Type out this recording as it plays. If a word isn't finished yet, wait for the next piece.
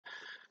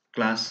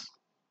class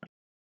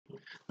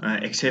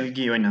Excel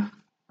ki oina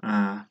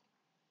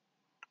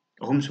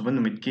ahum suba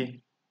numit ki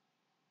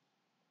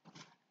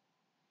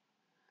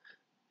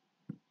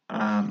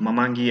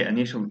mamangi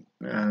ani sum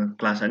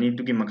class ani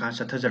tugi makha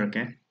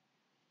chathajarake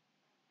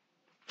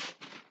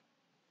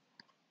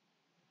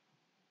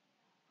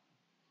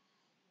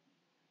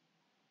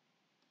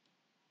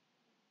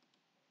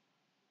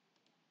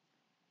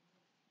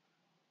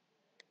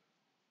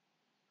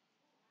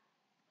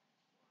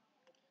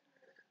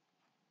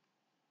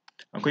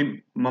akoi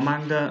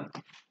mamangda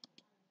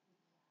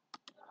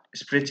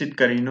spreadsheet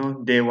karino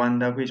day 1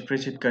 da akoi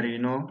spreadsheet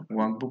karino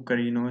workbook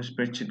karino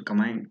spreadsheet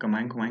kamai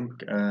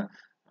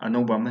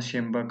anauba ama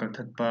semba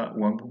kakthatpa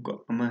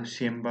workbook ama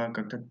semba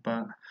kakthatpa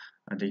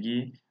adagi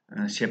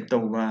save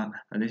tauba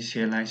adagi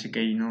cell haise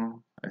kaino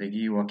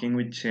adagi working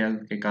with cell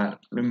keka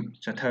lum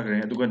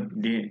chathagre aduga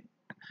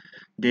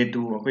day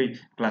 2 akoi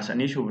class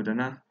ani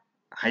subadana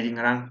haidi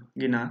ngarang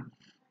gina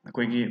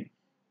akoi gi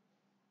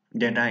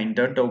data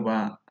enter tauba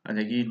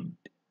adagi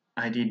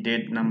haidi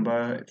date number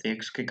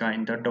text keka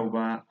enter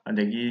tauba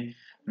adagi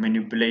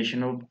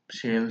manipulation of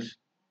cells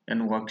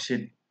and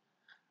worksheet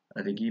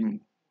adagi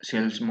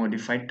cells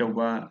modified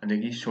tauba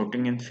adagi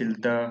sorting and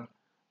filter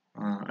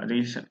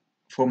adagi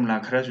formula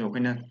khara jo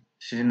kaina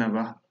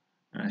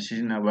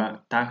sizinaba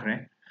takre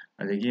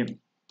adagi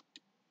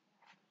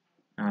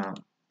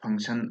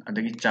function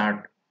adagi chart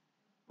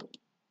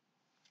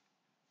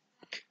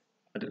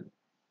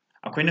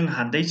akoina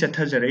handai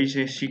chathajarai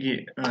sigi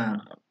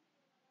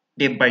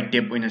step by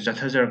step oina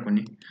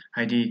chathajarakuni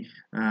haidi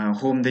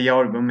home da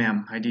yawriba mayam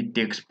haidi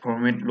text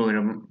format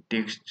loiraba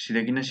text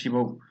sidagina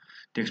sibau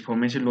text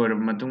format se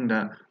loiraba matungda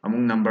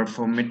amung number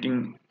formatting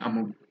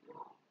amuk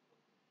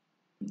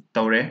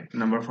taure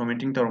number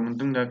formatting taura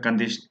matungda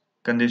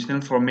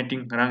conditional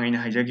formatting rang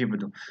aina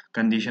haijagibadu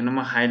condition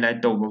ama highlight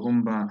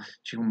tawbagumba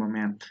sigumba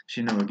mayam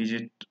sinabagi je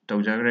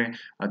tawjagre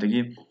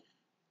adagi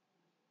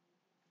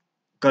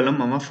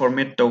column ama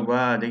format tawba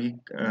adagi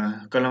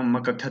column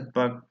ama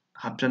kakthatpa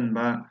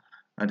hapchanba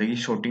adagi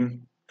sorting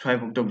swai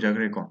buk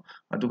tawjagre ko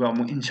aduga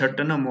amu insert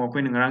na amu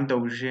akoina ngarang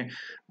tawbise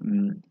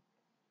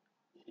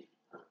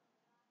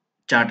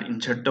chart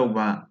insert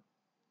tawba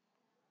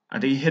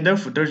adagi header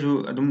footer ju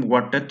adum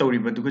word ta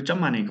tawriba duga chap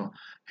manai ko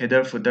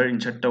header footer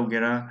insert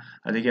tawgera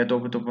adagi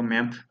atopa topa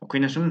mayam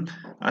akoina sum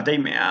atai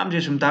mayam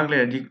je sum tagle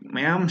adi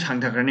mayam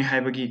sangthagrani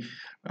haibagi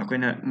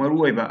akoina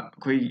maru oiba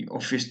akoi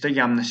office ta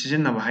yamna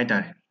sijinnaba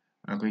haitare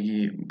akoi gi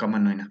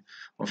common oina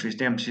office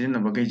ta yam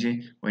sijinnaba gai je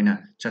oina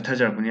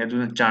chathajarapani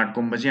aduna chart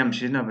komba je yam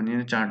sijinnabani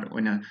chart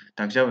oina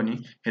takjabani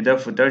header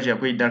footer je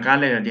akoi darkar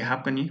leradi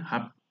hapkani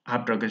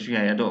haptragasu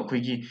yai ado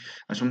akoi gi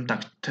asum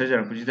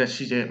takthajarakusida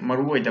sije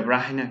maru oidabra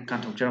haina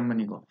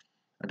kanthokjarambani ko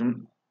adum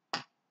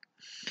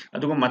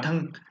aduga mathang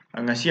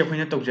ngasi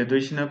akoina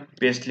tawjadoisina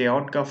page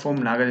layout ka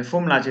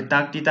formula je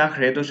takti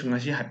takhre do su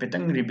ngasi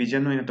hapetang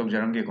revision oina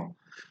tawjaramge ko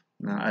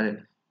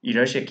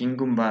error checking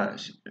gumba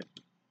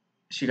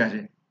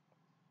sigase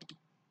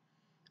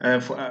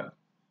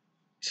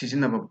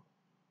sizinaba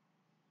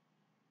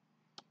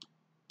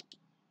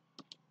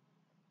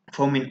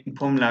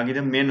formula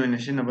gida main oina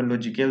sizinaba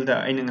logical da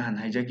aina ngahan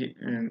haijagi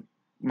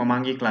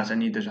mamangi class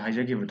ani da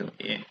haijagibado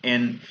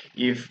and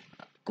if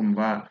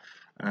gumba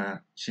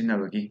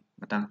sizinabagi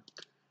matang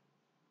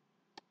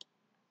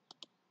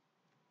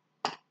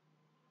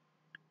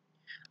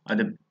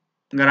ada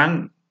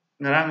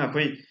ngarang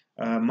akoi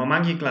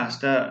mamangi class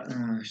da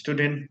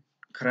student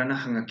kharana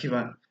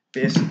hangakiba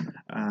page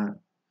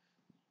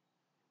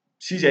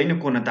sije aina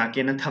kona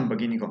takena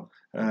thambagini ko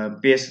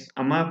page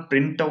ama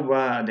print tawba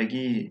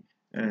adagi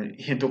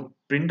hentok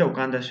print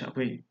tawkanda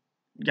akoi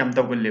yam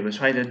tawgalleba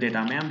swaida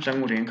data mayam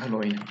changure khalo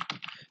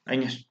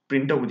aina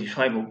print tawbudi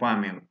swaibo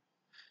pameba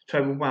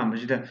swaibo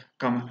pambasida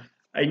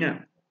aina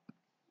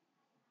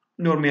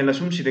normal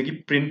asum sidagi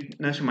print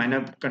na sumaina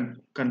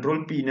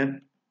control p na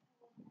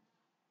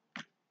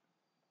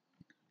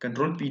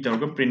control p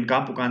tawga print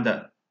ka pukanda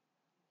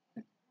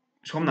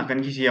som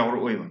nakan gi si yawro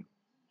oiba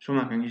som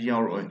nakan gi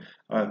yawro oi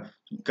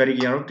kari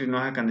gi yawro trino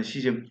ha kan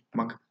sije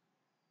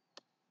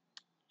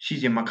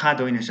makha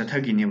da oina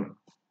chathagineba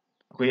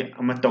akoi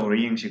ama tawra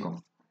yengsiko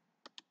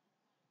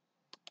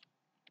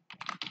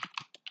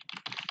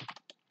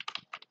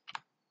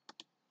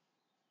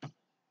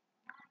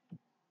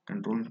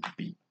control p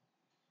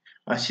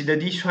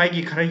asidadi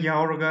swaigi khara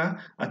yawraga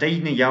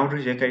ataina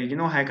yawrje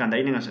karigino ha kan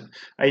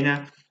aina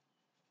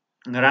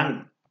ngarang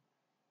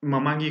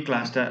mamangi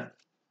class ta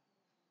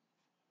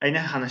aina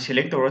hana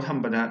select tawra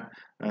thambada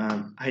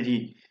haidi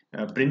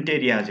print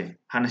area je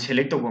hana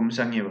select tawba am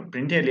changeba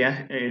print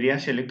area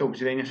select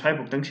tawbsida aina swai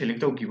buktang select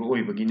tawgiba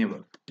oibagineba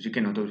ji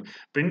keno to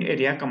print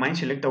area kamai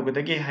select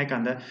tawgadage hai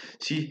kanda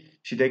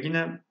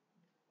sidagina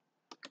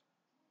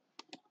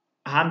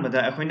ahanbada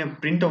akoina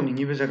print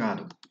tawningiba jaga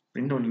do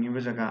print tawningiba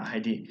jaga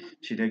haidi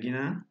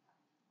sidagina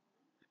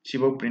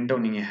sibo print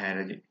tawningi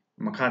hairadi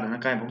makhadana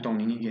kaibok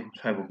tawningi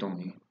swaibok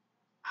tawningi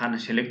hana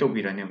select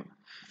tawbiraneba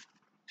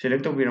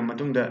select tawbiram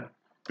matungda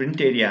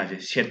print area je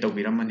set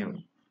tawbiramane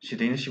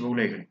sidaina sibok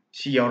legre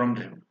si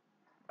yawramdre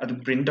adu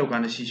print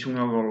tawkanda si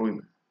sunga yawroi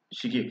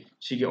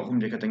Sigi ahum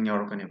je katang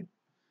yaurokane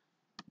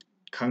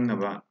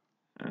khangnaba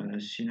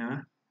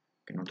sina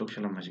keno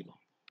toksalamasi ko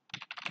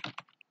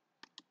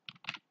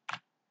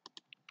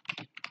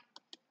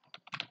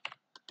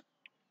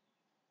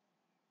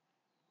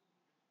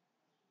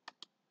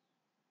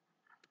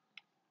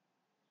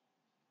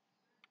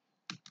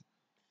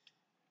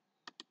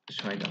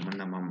swaida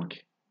manna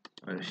mamaki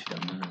sida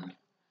manna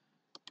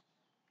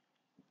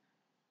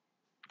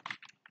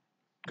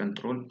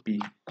control P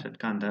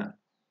satkanda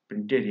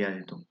print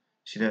area to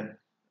sida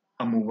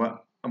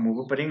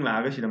amuba paring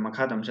laga sida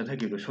makha dam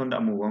sathaki do sonda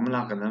amuba am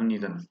lakadam ni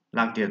dan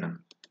lakte dan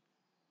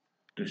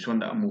to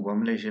sonda amuba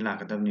am leise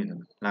lakadam ni dan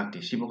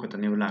lakte sibo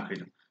katane lakri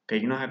do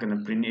kaigino ha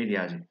kana print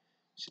area je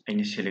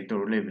aini select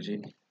tor lebe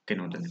je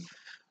keno dan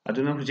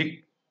aduna hujik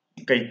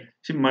kai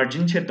si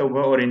margin set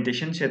tawba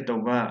orientation set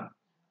tawba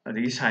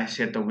adagi size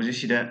set tawba je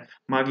sida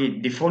magi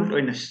default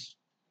oina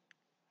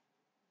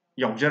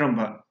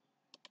yaujaramba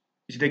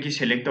इसीदगी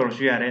select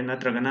तौरसु यारे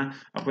नत्रगना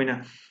अखोइना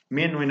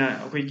main ओइना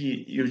अखोइगी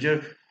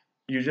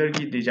user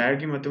की desire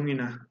की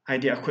मतुंगिना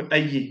हाइदि अखोइ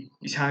आइगी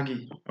इसागी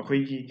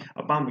अखोइगी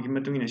अपामबगी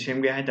मतुंगिना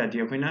सेमगे हाइतादि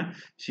अखोइना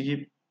सिगी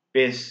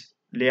page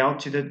layout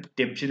सिदा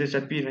tab सिदा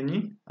चटपिरनी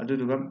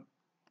अदुदुगा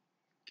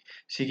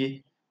सिगी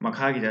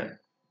मखागिदा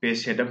page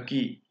setup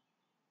की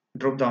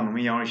drop down अमा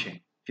यावरिसे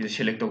सिदा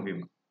select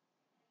तौबिबो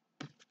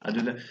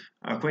अदुदा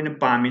अखोइना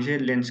पामिसे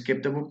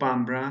landscape तबु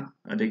पाम्ब्रा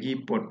अदगी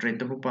portrait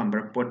तबु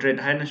पाम्ब्रा portrait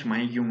हाइना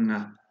सुमाइ युंगना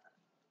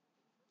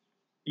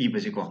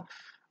इबजे को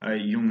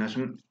युंगना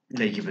सुम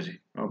लेगिबजे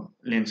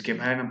landscape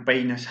हाइना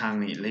पैना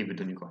सांगनि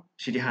लेबिदुनि को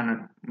सिदि हाना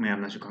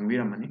मयामना सु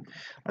खंबिरमनि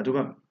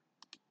अदुगा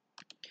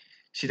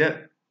सिदा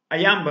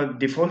अयाम्बा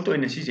default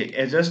ओइना सिजे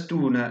adjust to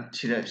ना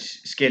सिदा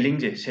scaling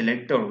जे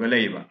select तौरगा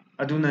लेबा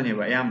अदुना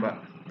नेबा अयाम्बा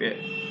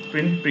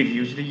print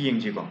preview सिदा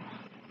यंगजे को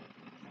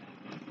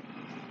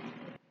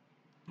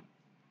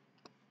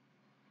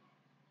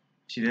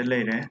सिदा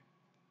लेरे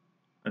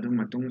अदु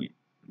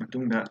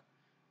मतुंगदा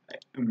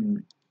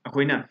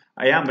अखोइना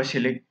अयाम्बा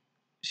select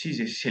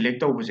सिजे select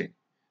तौबजे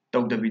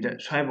तौदबिदा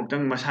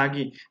स्वाइबोक्तंग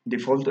मसागी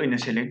default ओइना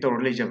select तौर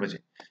लेजबजे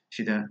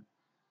सिदा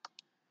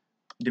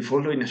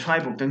default ओइना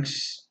स्वाइबोक्तंग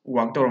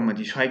वर्क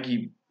तौरमदि स्वाइगी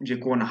जे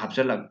कोना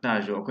हापचलक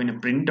ताजो अखोइना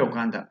print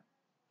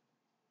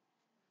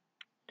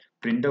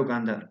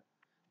तौकांदा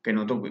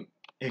कनो तो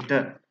हेक्ता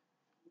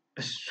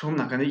सोम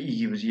नाकन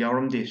इगिबजी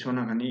यावरमदे सोम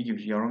नाकन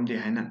इगिबजी यावरमदे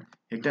हाइना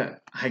हेक्ता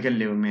हाइगल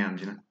लेव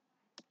मयामजिना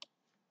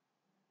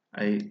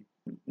आई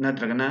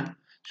नत्रगना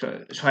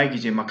स्वाइगी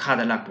जे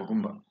मखादा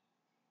लाकपगुम्बा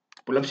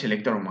पुलप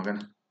select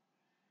तौरमगना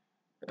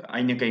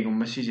आइने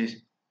कईगुम्बा सिजे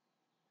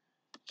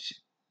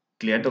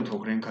clear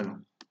तौथोखरेन खलो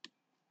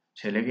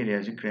select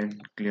area जे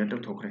clear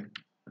तौथोखरे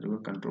अदुगा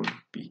control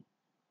P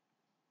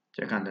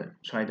चकांदा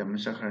स्वाइदा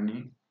मसखरनी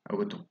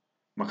अगुतु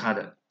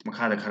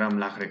मखादा खराम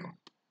लाखरेको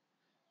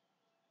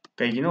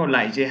कईगिनो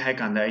लाइजे हाइ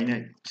कांदा आइने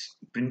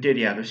print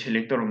area दो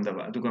select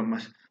तौरमदबा अदुगा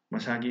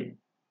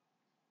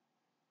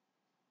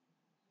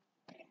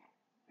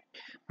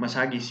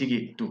मसागी सिगी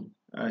तु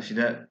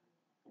सिदा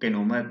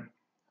कइनोमा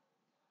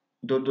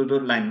दो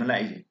लाइन मा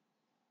लाइजे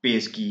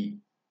पेज की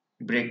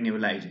ब्रेक ने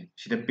लाइजे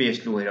सिदा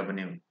पेज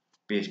लोइरबने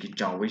पेज की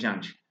चावै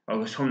चांग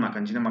अब सोम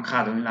नाकन सिदा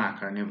मखादा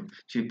लाखरने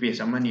सि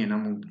पेज अमनि न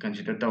मु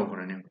consider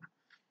तौखरने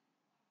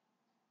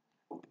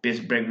page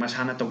break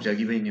मसाना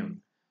तौजगिबैने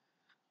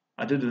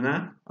अदुदुना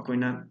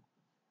अखोइना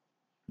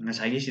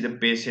ngasai sida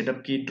page setup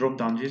की drop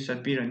down से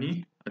चटपिरनी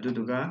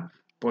अदुदुगा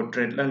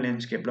portrait ला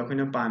landscape ला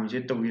अखोइना पामिसे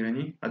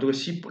तौबिरनी अदुगा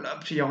सि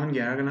पुलप सि याहन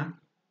गयारगना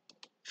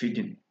fit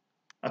in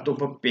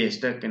अतोप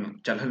page ता कनो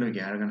चलहलो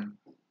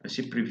गयारगना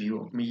सि preview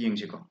मी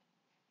येंगसेको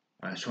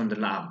सोंद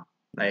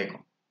लाएको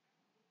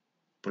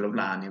पुलप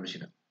लाने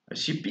बसिदा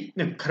सि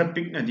पिकना खर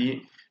पिकना दि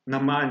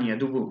नमानी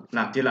अदुबु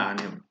लाक्ते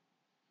लाने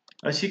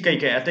असि कई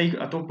अतै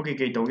अतोप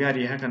कई तौ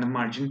यारी हा kana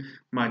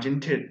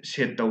margin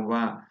set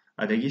तौबा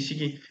अदगी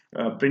सिगी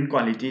print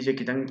quality जे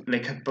कितंग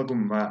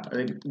लेखतपगुम्बा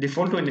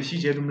default ओइना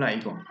सिजे अदुम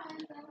लाइको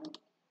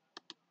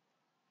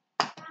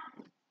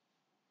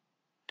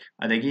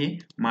अदगी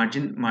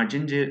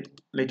margin जे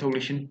लेथोक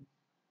लेसिन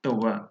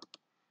तौबा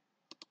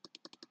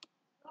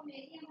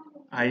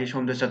high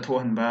सोमदा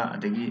चथोहनबा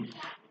अदगी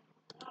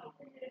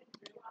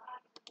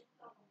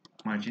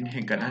margin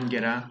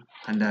हेंगतहनगेरा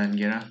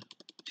हंदहनगेरा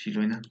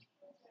सिलोइना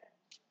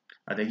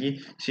अदगी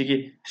सिगी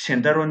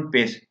center on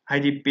page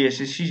हाइदि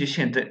page सिजे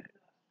center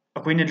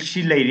अखोइना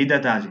सि लेरि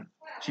data जे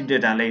सि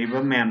data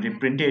लेरिबा मैम जे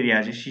print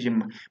area जे सिजे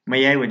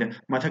मयाइ वइदा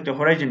मथकता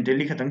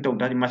horizontally खतंग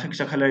तौदादि मथक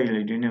चखलै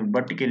लेदिने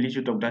vertically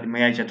जु तौदादि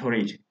मयाइ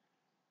चथोरै जे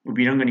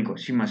उबिरंगनि को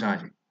सि मसा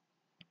जे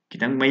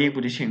कितंग मये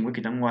पुदि सेंगबा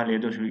कितंग वाले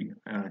दोसु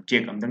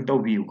चेक अमदंग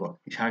तौबियु को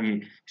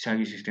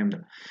इसागी सिस्टम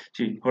दा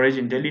सि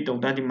horizontally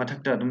तौदादि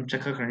मथकता अदुम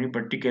चखखरनि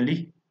vertically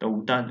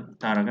तौदा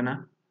तारगना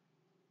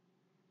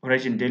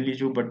horizontally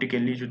जु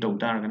vertically जु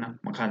तौदारगना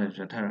मखादा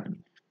चथरगनि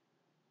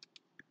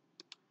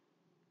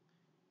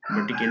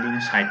vertically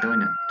side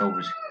ओइना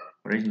तौबसे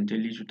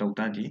horizontally जु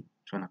तौदादि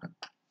सोनाकन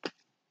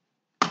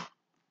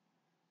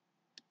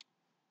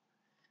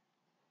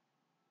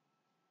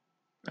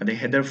अदे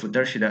header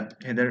footer सिदा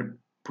header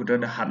footer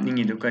da hapning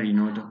idu kari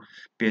no do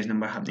page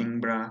number hapning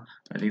bra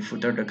adi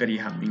footer da kari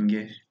hapning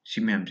ge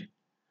si ma'am si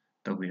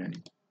tawbirani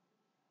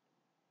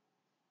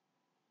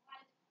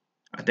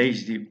atai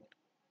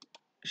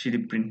sidi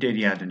print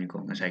area duni ko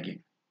ngasai ge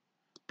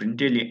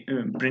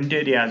print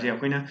area je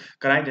akoina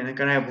karai dena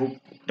karai bu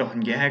to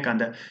hange ha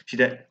kanda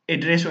sida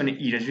address on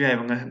irasu ha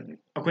banga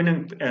akoina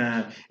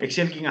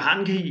excel ki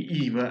han ge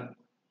iba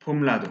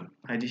formula do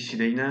haidi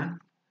sidaina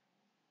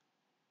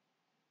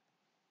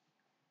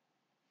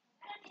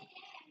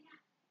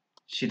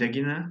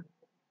sidagina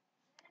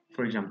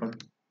for example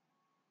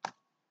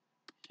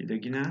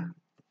sidagina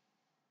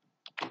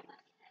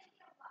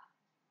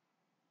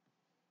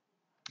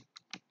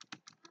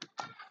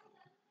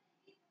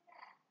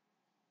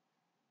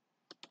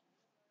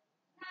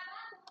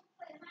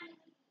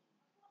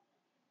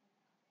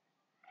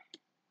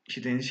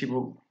sidagina sibo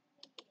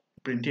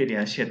print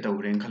area set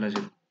tawren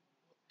khalaje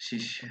si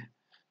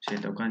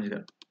set taw kanjida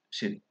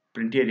set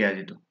print area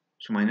jido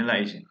sumaina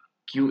laise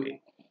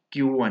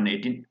q1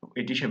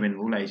 87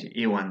 bu laise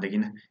a1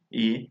 dagina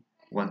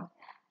a1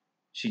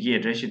 sigi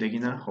address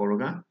sidagina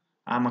horoga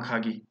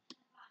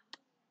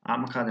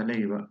amakada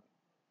leiba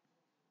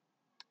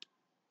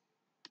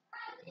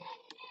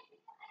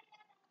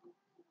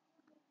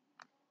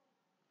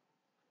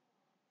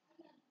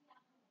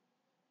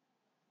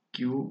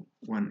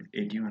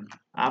q181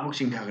 abuk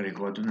singthagre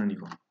ko adunani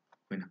ko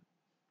koina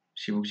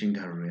sibuk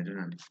singtharure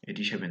adunani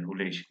 87 bu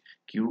leise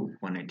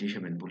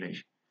q187 bu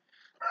leise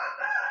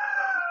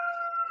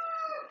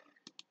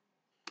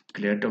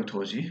clear tau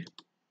thosi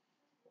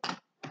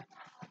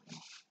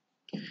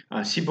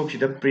sibuk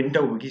sida print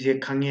tawgi je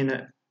khangena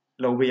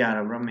lawba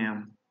yarabra mayam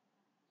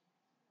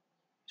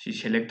si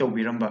select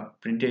tawbiramba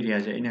print area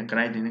je aina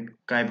karai dena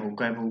kai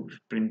bhau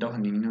print taw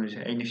haning no se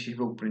aina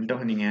sibuk print taw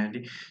haning adi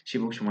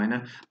sibuk sumaina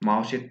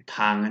mouse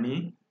thangani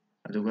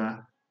aduga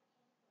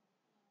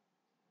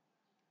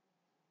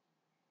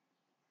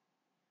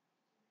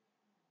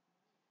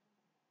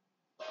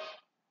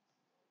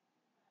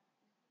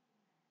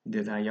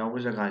data yaw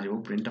jaga je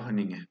print taw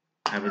haning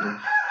habadu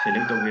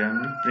select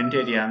tawbiramni print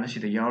area na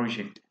sida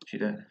yawrise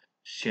sida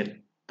set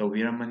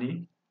tawbiramani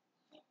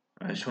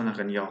sona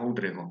kan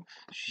yawhodre ko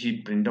si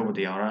print taw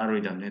de yawra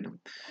aroidamne dum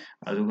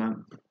aduga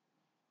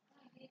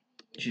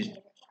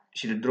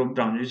sida drop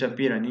down ju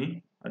chapirani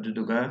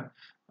aduduga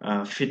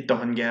fit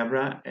tawhange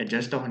habra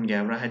adjust tawhange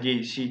habra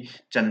hadi si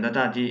chanda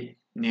ta di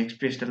next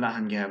page ta la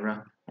hange habra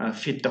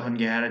fit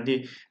tawhange haradi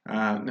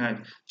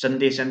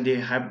chande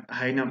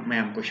haina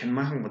mayam question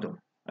ma hangbodo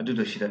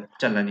adudo sida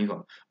chalani ko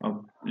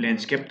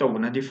landscape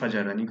tawbana di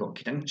fajarani ko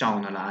kitang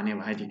chauna la ane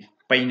ba hadi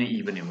paina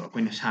ibane ba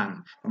koina sang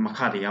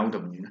makha da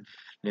yawdabnina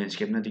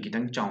landscape na di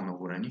kitang chauna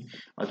urani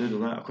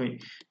aduduga akoi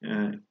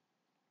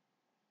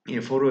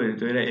A4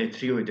 oidora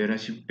A3 oidora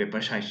si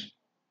paper size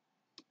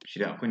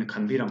sida akoina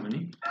khanbiramani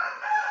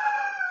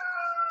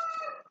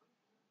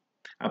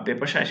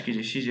paper size ki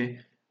je si je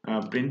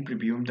print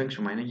preview amtang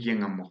sumaina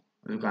yengamo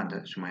adukanda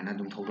sumaina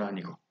dum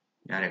thogani ko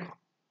yare ko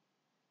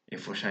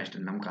A4 size to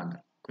nam kanda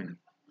koina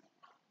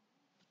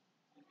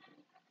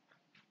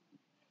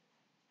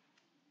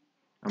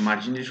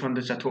margin ji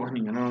sonda chatho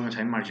ni ngana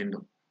ngasai margin do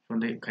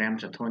sonda khayam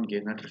chathon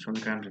ge na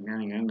sonda khayam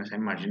jangani ngasai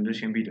margin do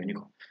sembi do ni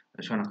ko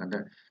sona kanda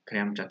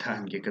khayam chatha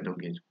ge ka do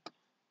ge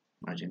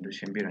margin do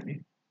sembi rani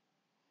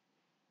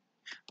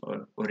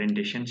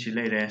orientation si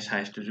leire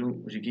size to ju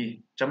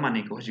hujiki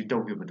chamani ko hujik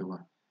taw ge baduwa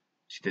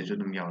sida ju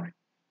dum yawre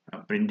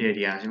print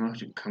area sima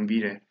hujik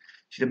khangbire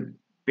sida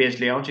page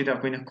layout sida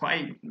akoina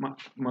khwai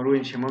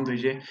maruin semam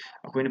doije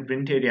akoina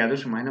print area do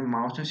sumaina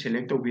mouse na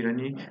select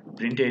tawbirani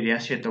print area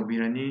set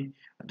tawbirani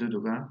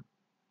aduduga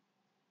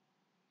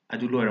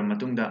adu loira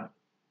matungda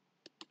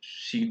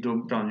si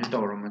drop down ju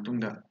tawra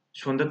matungda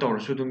sonda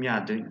tawrasu dum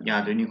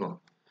yadoini ko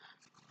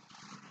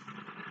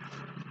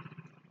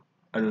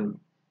adu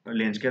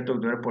landscape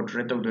tawdora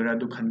portrait tawdora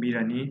adu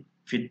khanbirani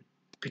fit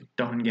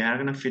tawhange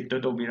haragana fit to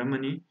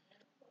tawbiramani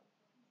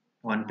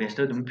one page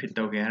to dum fit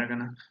tawge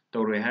haragana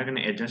tawroi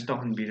haragana adjust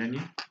tawhanbirani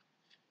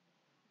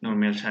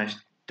normal size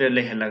te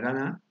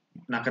lehelagana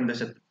nakanda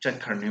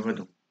chatkarne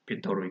badu fit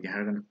tawroi ge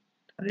haragana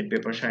ade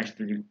paper size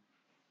to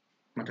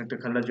mathakta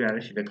khallaju yare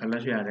sida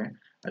khallaju yare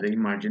ade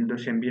margin do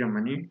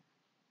sembiramani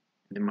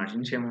ade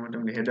margin sema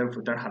matungda header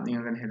footer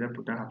hapningagana header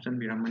footer hapchan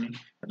biramani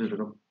adu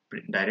do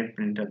direct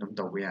print adum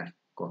tawba yare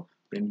ko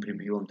print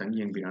preview amtang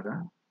yengbiraga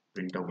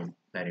print tawba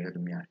direct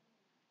adum yare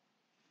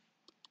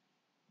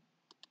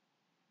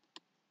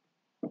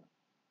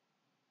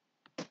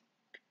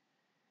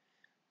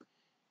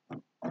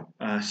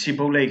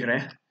sibau leikre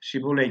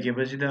sibau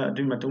leikebasida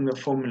adui matungda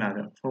formula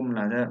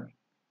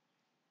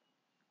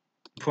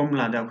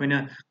da akoina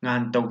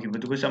ngan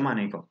tawkibaduga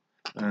chamanai ko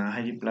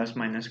haidi plus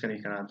minus kare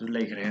kara adu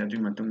leikre adui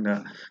matungda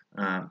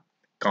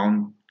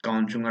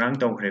count chungrang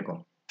tawkre ko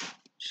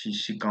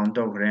si count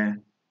tawkre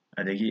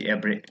adagi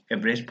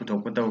average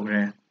puthokpa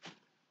tawkre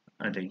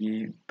adagi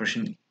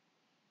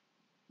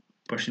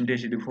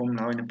percentage di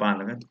formula oina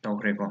palaga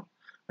tawkre ko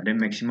ade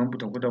maximum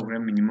puthokpa tawkre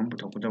minimum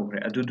puthokpa tawkre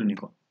aduduni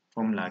ko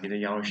formula gida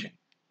yawse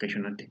kaisu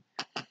nate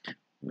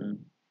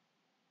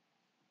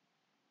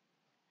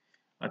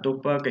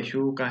ꯑꯇꯣꯞꯄ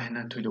ꯀꯩꯁꯨ ꯀꯥ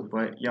ꯍꯦꯟꯅ ꯊꯣꯏꯗꯣꯛꯄ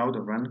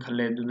ꯌꯥꯎꯗꯕ꯭ꯔꯥꯅ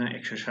ꯈꯜꯂꯦ ꯑꯗꯨꯅ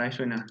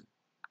exercise ꯑꯣꯏꯅ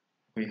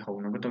ꯑꯩꯈꯣꯏ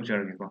ꯍꯧꯅꯕ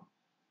ꯇꯧꯖꯔꯒꯦꯀꯣ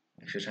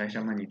exercise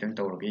ꯑꯃ ꯑꯅꯤꯇꯪ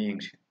ꯇꯧꯔꯒ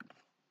ꯌꯦꯡꯁꯤ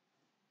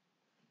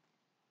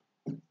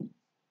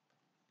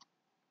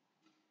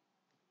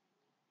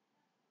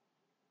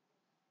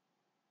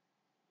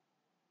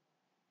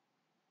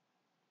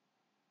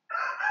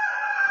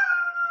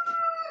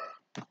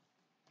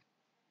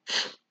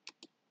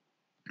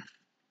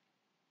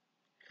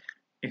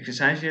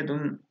एक्सरसाइज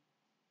अदुम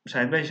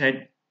साइड बाय साइड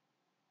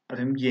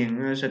अदुम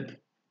येंगा चट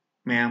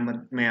मयाम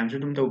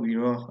अदुम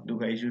तौबीरो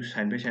अदुगा अइसु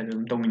साइड बाय साइड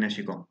अदुम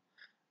तौमिनासिको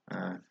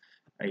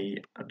अई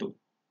अतु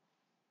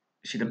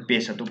सिदा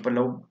पेज अतोप्पा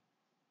लौ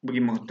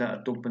बगी महत्ता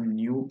अतोप्पा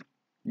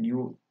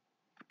new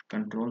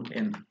control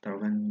N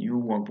तौरगा new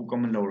workbook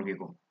अमा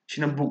लौरगेको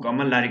सिना बुक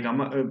अमा लारिक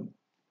अमा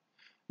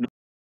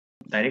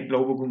डायरेक्ट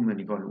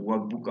लौबगुम्बनिको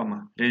वर्कबुक अमा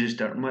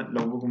रजिस्टर अमा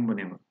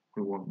लौबगुम्बनेबा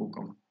कोई वर्कबुक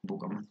अमा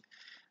बुक अमा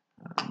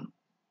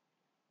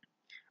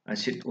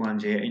शीट 1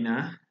 जे अइना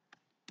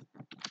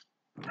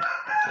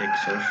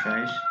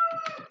exercise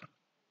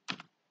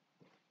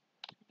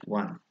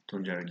 1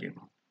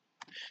 थुनजरगेको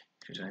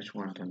exercise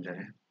 1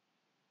 थुनजरे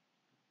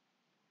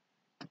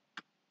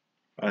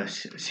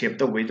सेव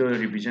तौबैदो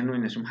रिवीजन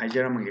ओइना सुम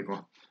हाइजरमगेको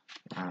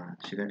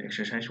सिदा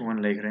exercise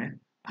 1 लेग्रे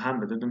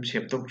अहानबदो दुम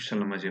सेव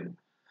तौसलमजे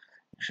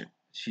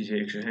सिजे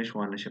exercise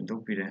 1 सेव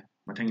तौपिरे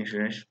मथंग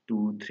exercise 2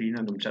 3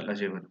 ना दुम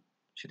चटलाजेबो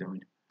सिदा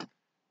होइना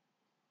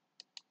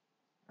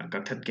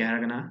कथत के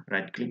हारगना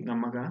राइट क्लिक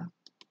नमगा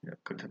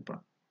कथतपा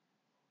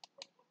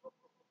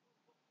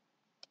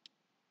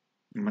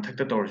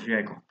मथक्ता तौरसु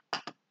याइको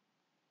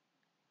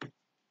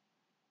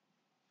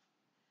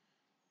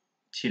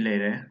सी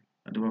लेरे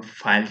अदुगा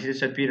फाइल से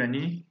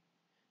चटपिरनी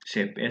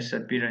सेव एस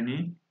चटपिरनी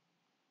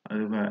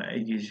अदुगा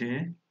आइगिसे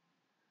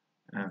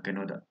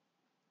कनोदा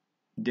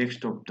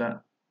डेस्कटॉप ता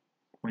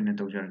ओइना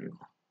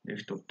तौजरगेको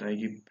डेस्कटॉप ता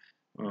आइगी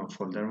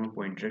फोल्डर में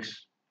Pointrex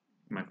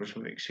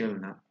माइक्रोसॉफ्ट एक्सेल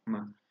ना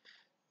मा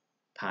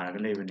थारगा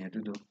लेबने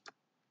अदुदो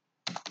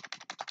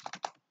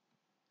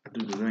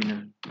ओइना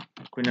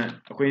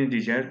अखोइना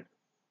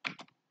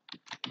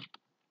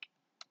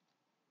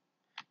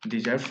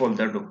डिजायर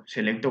फोल्डर दो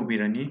सेलेक्ट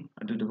तौबिरनी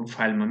अदुदुगा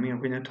फाइल ममिंग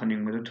अखोइना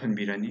थोनिंगबदो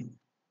थोनबिरनी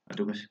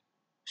अदुगा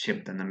सेव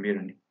ता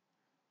नंबिरनी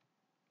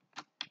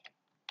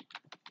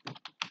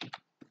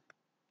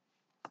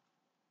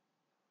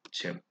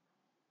सेव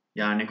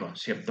यानेको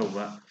सेव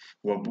तौबा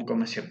वर्कबुक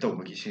अमा सेव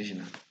तौबगी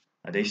सिसिना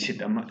अदै शीट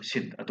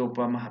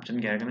अतोप्पा अमा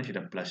हापचनगे हारगना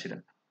सिदा प्लस सिदा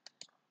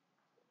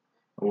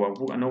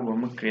वर्कबुक अनौबा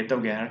अमा क्रिएट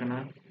तौगे हारगना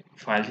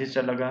फाइल से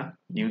चलगा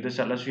न्यू दा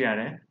चलसु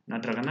यारे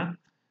नत्रगना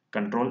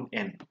कंट्रोल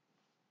एन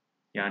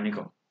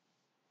यानेको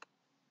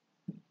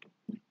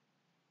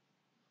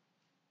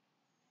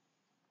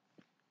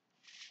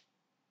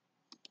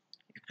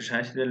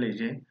एक्सरसाइज दे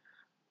लेजे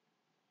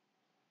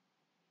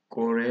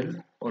कोरेल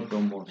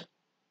ऑटोमोस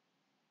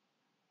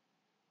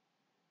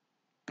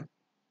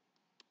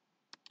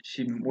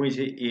सी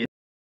मोइसे ए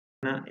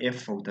ना एफ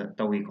फौदा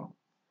तौइको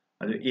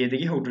अदु ए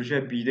दगी हौद्रसु या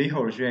बी दगी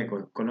हौरसु याइको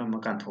कोलम मा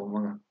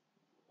कान्थोमगा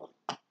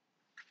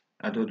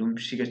अदु दुम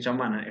सिगा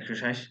चमाना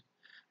एक्सरसाइज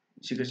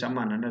सिगा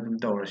चमाना ना दुम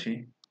तौरसी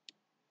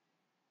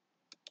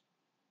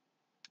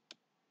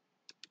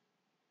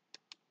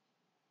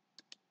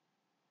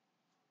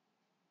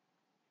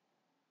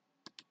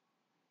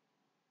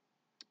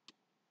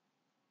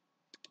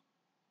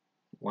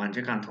वन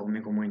से कान्थोमने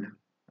को मोइना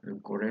अदु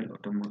Corel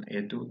ऑटोमोस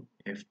A to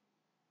F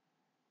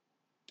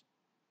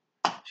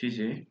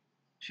सिजे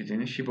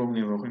सिदेने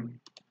सिबौने बखै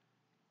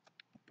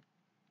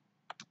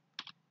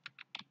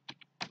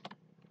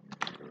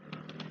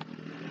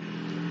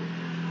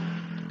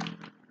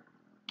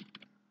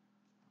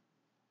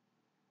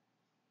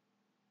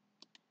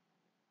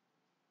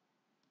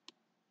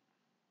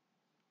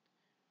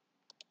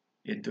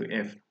A to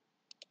F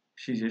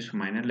सिजे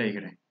सुमाइना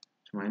लेग्रे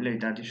सुमाइना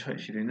लेतादि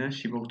सिदेना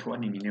सिबौ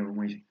थोअनिने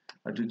मोइसे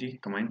अदुदि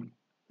कमाइन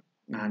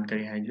नान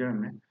करी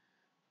हाइजरमे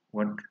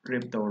वर्ड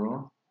रेप तौरो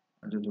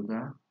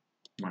अदुदुगा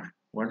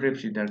वर्ड रेप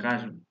सि दरकार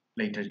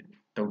लेटर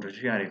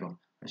तौद्रसु यारेको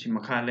असि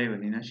मखा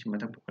लेबनिना सि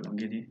मथक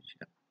पुकलमगेदि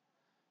सिदा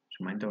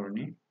सुमाइन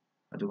तौरनी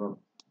अदुगा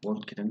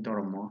बोल्ड खितंग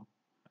तौरमो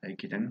आई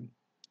खितंग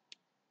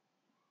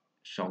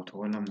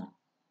साउथोलमो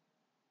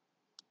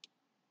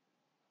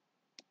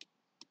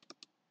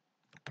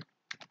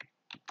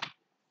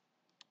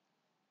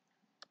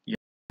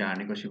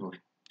यानेको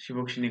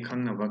सिबोक सिनि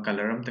खंगनबा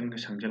कलर अमतंग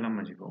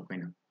संजलमजिको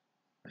अखोइना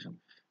असम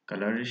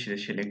कलर सिदा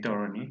सिलेक्ट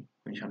तौरनी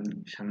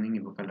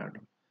संगनिंगिबो कलर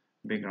दो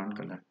बैकग्राउंड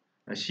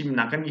कलर सिम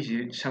नाकन की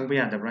संग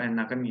यादब्रा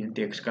नाकन की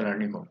टेक्स्ट कलर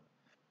निको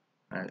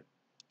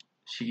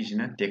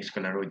सिगिसिना टेक्स्ट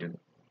कलर ओइदो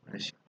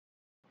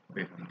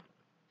बैकग्राउंड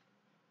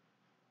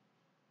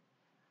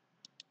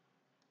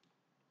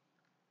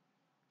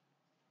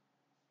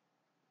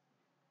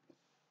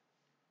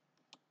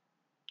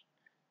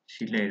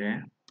सी लेरे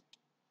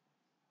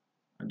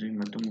अदुई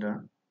मतुंगदा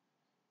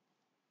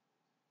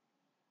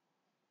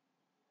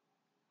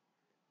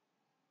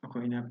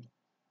अखोइना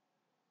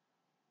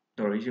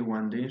तौरिसे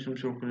 1 दे सुम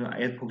सुरु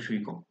 8 फुक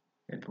सुइको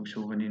 8 फुक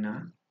सुबनिना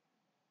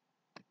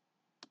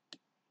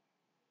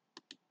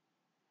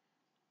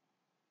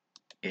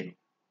 8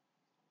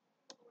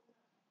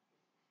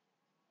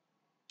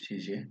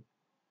 ꯁꯤꯁꯦ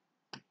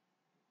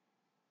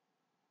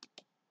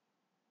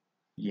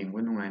ꯌꯦꯡꯕ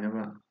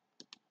ꯅꯨꯡꯉꯥꯏꯅꯕ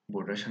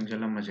border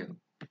ꯁꯪꯖꯜꯂꯝꯃꯁꯦꯕ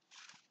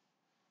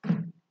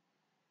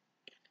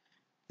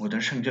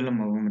border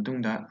ꯁꯪꯖꯜꯂꯝꯃꯕ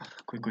ꯃꯇꯨꯡꯗ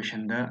ꯑꯩꯈꯣꯏ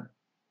ꯀꯣꯏꯁꯟꯗ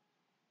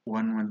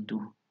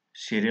 112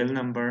 serial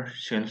number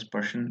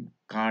salesperson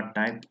car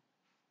type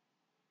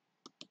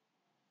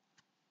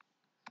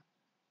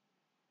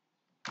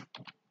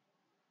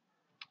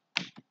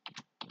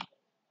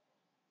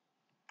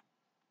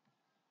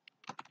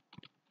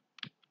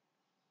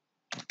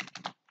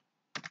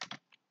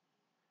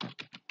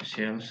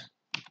sales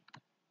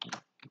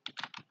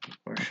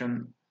person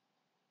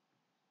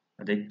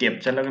अदे टेप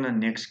चलगना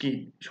नेक्स्ट की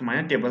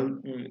सुमाइना टेबल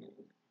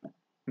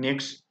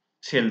नेक्स्ट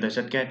सेल द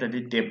चट के तदी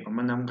टेप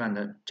अमा नम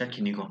कांदा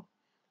चखिनी को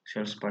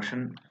sales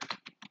person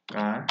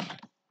car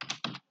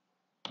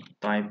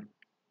type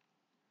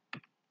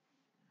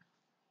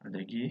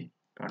अदगी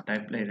car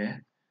type लेरे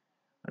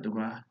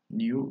अदुगा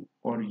न्यू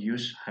और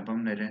यूज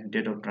हाइबम लेरे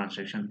डेट ऑफ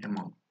ट्रांजैक्शन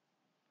अमाउंट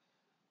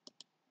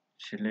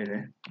से लेरे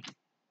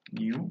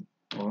न्यू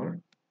और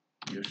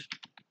use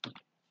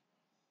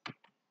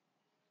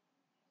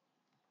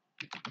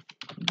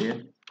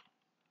date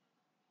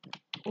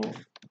of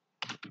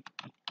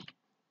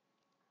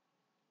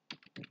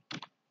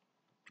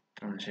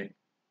transact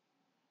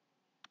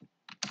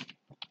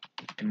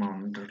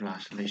amount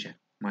last लेशे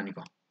मानी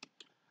को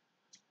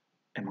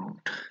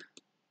amount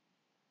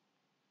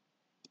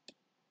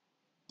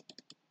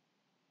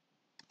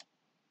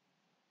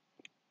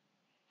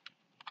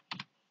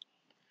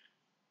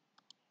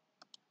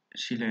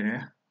सी लेरे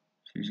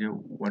सीजे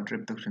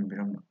व्हाट्सएप तक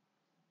संबिरम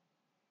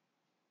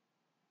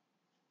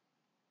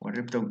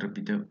व्हाट्सएप तक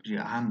तबिद जी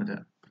अहमद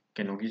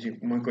केनोगी जी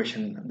मोय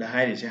क्वेश्चन द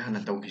हाइरे से हना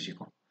तौगी जी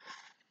को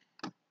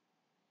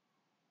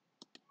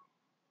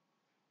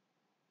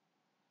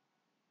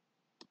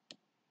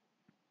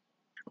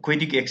कोई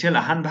एक्सेल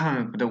अहन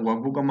भांगपद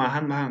वर्कबुक अमा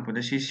अहन भांगपद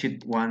सी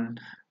शीट 1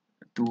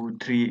 2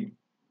 3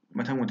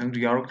 मथंग मथंग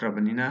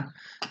यावरक्तरबनिना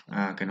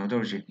केनो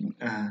तौरसी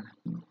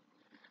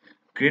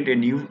create a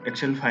new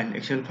excel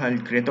file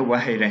create a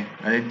wahere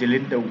ade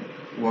delete the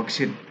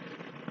worksheet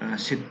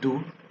sheet 2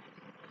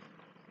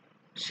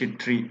 sheet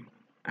 3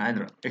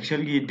 adra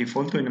excel gi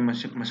default oina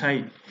masai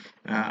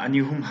ani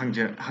hum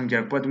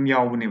hangjar pa dum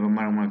yawbane ba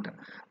marang marta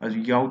adu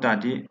yaw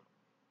tadi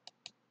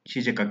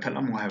sije kakthal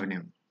amu habane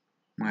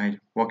mai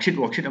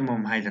worksheet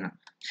amam haidana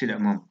sida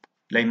amam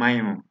laimai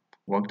amam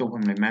work to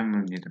pham laimai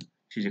amam ni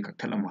sije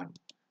kakthal amu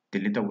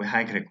delete to we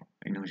haikre ko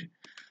aina hoji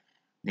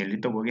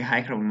delete to we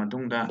haikra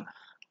matungda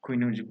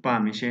kuino ji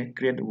pamise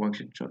create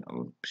worksheet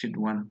sheet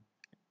 1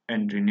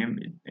 and rename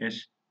it as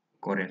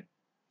corel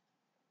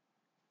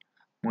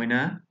moina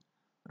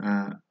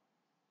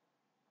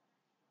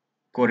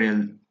corel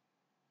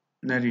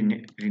na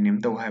rename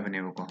to haibane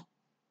ko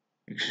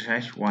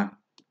exercise 1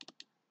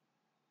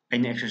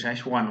 aina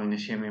exercise 1 oina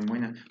seme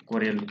moina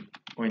corel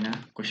oina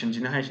question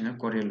jina haisina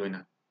corel oina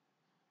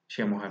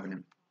semo haibane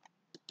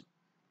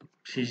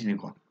sisini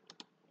ko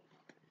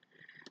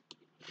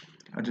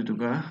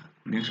aduduga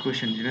next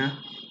question jina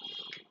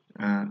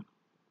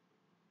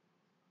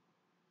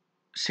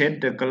set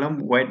the column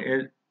weight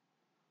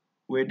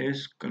as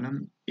column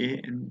A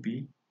and B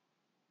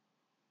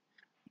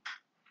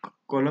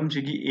column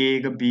sigi A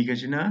ga B ga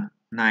jina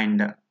 9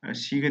 da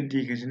C ga D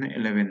ga jina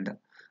 11 da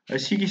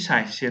sigi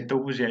size set to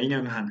buje aina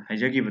han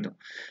haijagi bado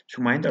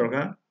sumai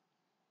tawga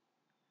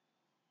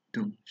to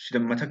sida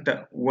mathakta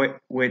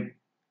weight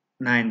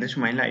 9 da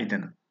sumai la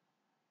idana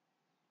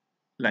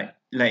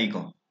lai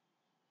ko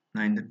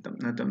 9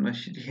 da tamna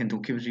sidi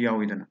hendoki buje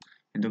yawidana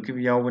hendoki bu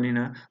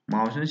yawbanina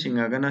mouse na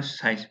singagana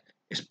size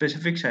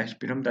specific size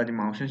piram tadi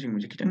mouse na sing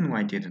muje kitang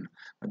nuaite dana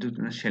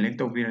aduduna select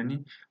tawbirani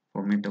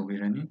format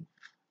tawbirani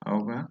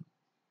auga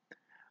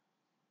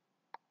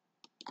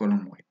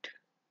column weight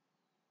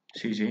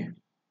CJ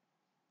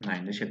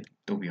 9 da set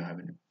tawbiyo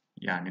habani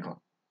yani ko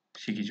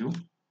sigiju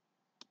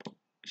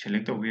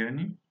select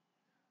tawbirani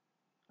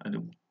adu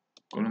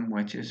column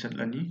weight se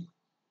satlani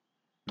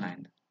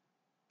 9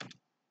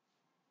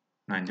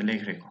 da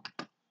lekhre ko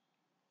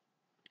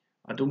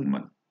adu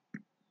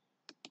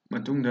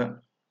matungda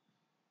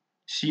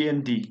C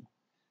and D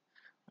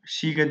C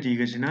ga D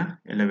ga jina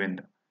 11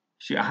 da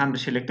si aham da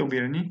select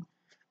tawbirani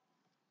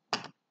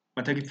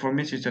mathagi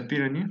format se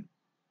chatpirani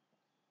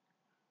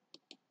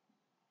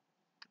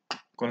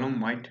column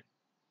weight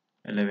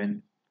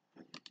 11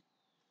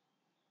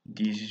 D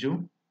is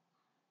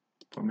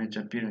format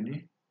chatpirani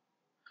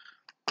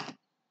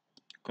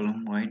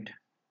column weight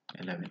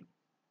 11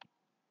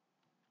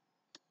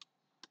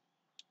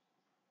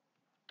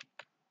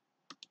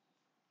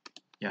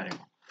 yare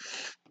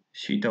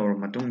si tawar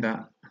matungda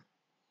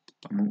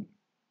amu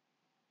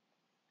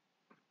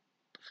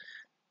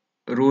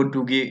row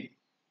 2 gi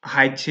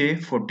height se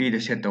 40 da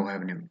set taw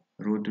habne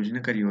row 2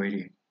 jina kari hoiri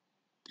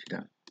sida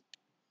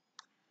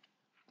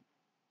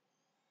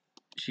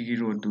sigi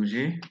row 2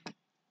 je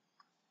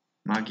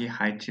magi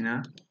height jina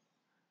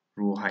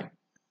row height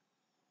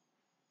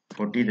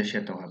 40 da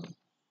set taw hab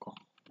ko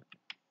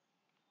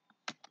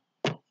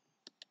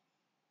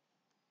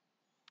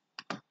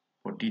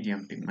 40 दी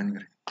हम pick मन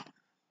करे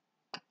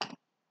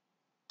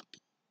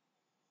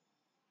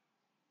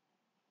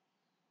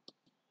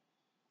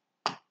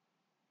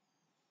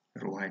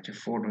रो है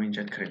 4 दो inch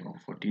खरे को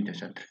 40 दा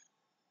चत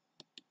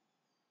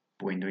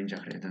point दो inch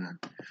खरे दना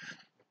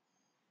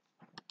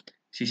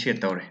सी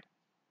set तौरे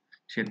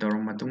set तौर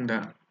मतुंगदा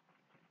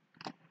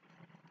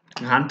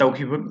नहान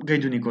तौखिबा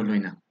गैदुनी को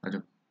लोइना अदो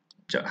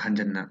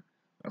हंजन्ना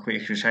अखोय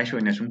एक्सरसाइज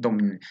होइना सुम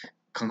तौमिन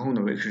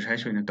खंगहौनबा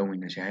एक्सरसाइज होइना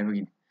तौमिन से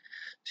हाइबगिन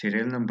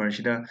serial number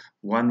sida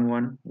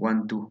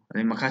 1112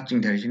 adai makha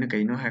chingthari sina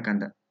kaino ha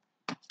kanda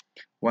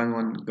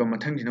 11 ga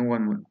mathang sina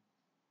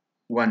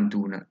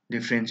 1112 na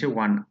difference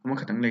 1 ama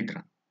khatang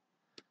leitra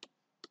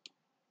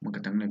ma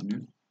khatang lebni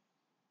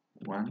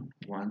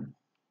 111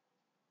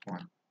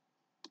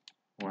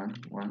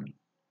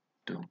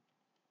 112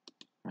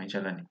 mai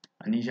chalani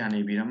ani jane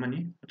biramani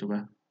atuga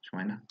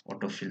sumaina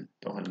autofill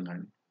to halngan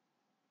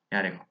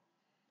yare ko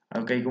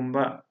al kai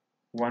gumba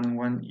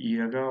 11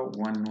 iraga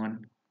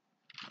 11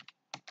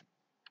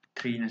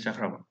 3 na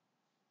chakraba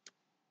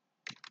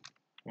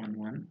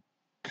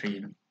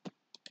 113 na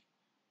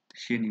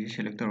sini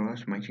select tawra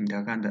sumai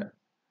chingda kanda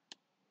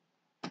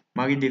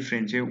magi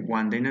difference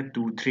 1 daina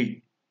 2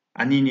 3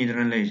 ani ni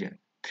dran leje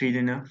 3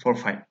 daina 4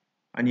 5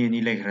 ani ani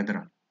lekhra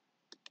dra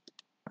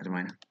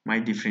adumaina mai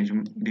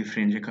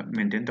difference ka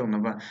maintain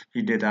tawnaba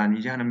hi data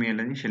ni jana mail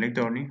ani select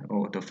tawni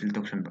auto fill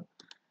tawsan ba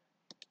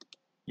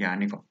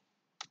yani ko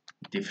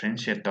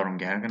difference set tawrang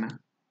ga kana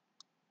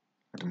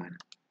adumaina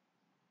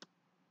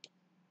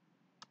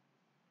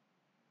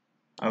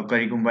अब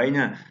करिगुम्बा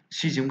अइना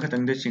सिजिम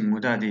खतंग the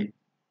चिंगमुदादि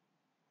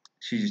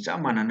सिजि चा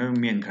मानना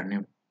main खरने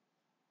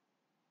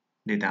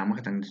data अमा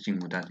खतंग the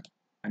चिंगमुदादि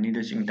अनि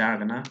the चिंग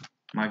तारगना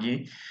मागी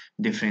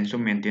difference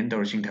maintain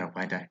तौर चिंग थरप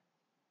हाइतार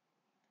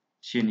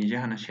सि नि जे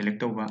हाना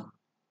select तौबा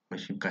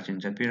बसि काचिन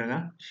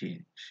चपिरगा सि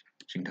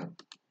चिंग थप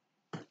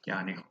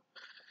यानी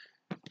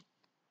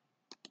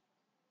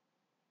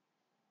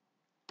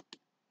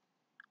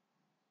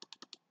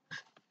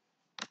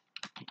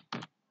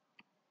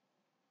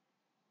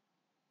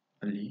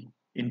ali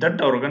इंटर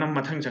तौरगना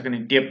मथंग चकनि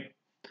टेप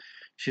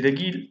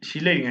सिदगी सि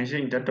लेरिङै से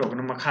इंटर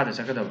तौरगना मखादा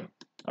चकदब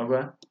अबा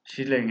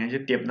सि लेरिङै से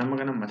टेप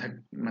नमगना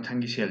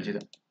मथंगी सेल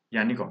सिदा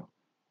यानी को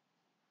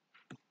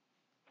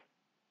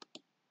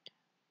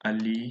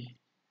Ali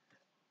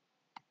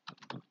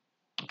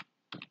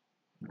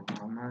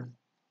Muhammad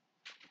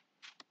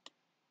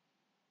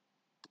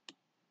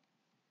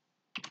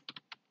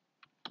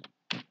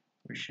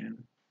Hussein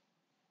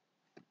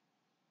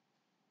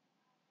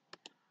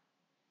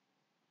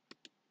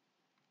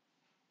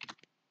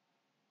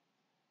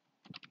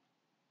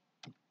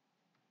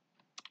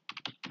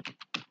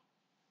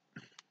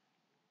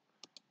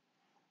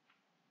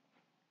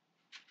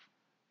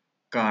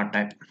car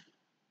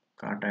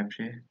type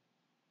से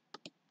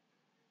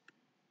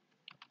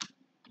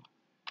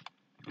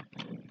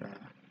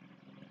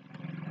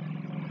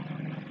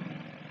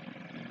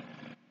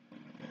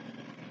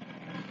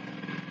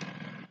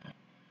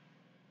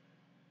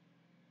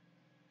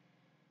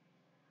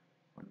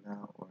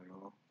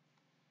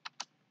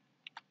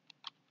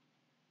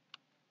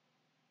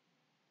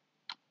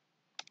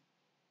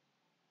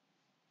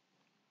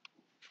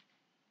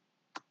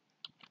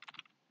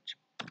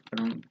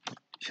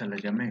inshallah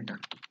jamai ta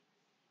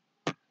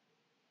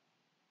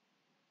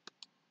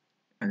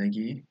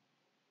adagi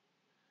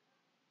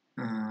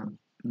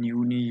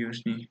new ni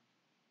use ni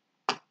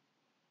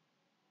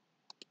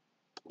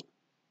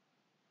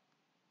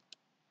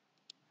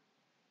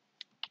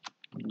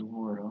new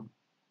oro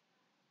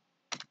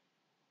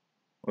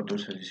auto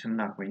suggestion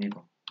lakpai ni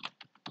ko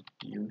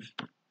use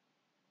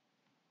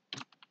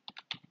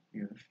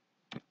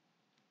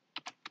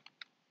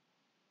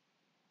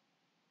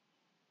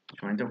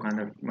सुमाइन तो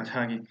कांदा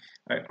मथागी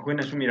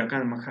अखोइना सुम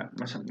इरकान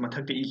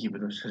मथक्ते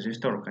इखिबदो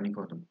सजेस्ट तौरकनी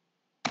को तुम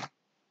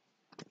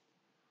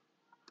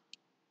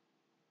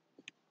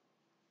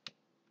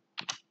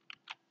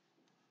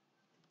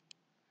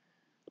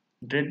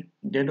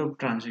date of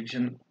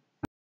transaction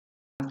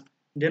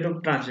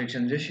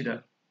जे सिदा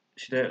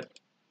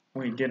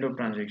ओइ date of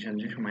transaction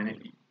J सुमाइना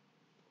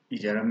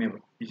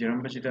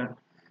इजरम बसिदा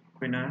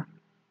अखोइना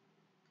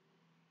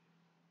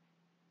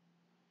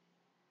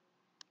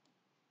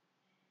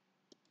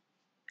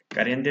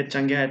current date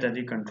चंगे है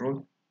तदी control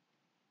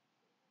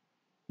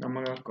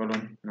नमगा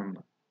colon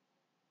number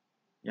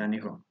यानी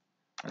को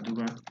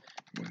अदुगा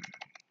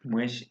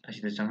मोइस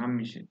असिदा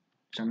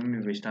चंगम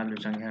में स्टाइल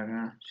चंगे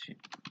है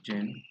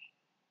जेन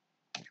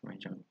सुमाइ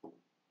चंग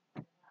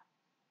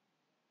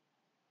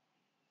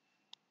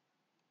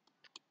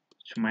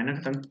सुमाइना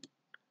खतंग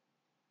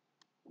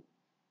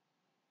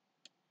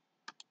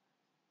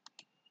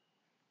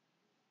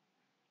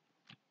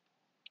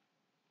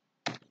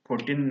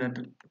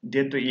 14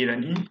 date to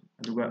irani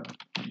aduga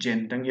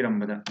gen tang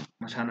irambada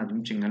masana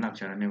dum chinga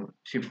lakcharane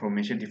si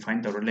formation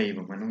define tawra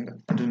leiba manunga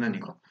aduna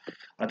niko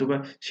aduga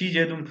si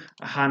je dum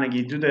hana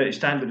gi du da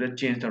style da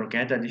change tawra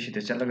ka ta di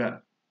sida chalaga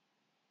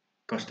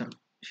custom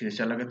sida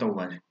chalaga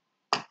tawba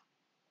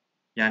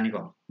yani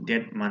ko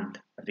date month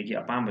adigi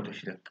apamba to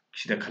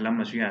sida khalam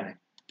masu yare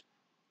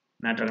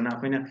ꯅꯠꯇ꯭ꯔꯒꯅ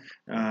ꯑꯩꯈꯣꯏꯅ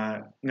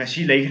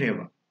ꯉꯁꯤ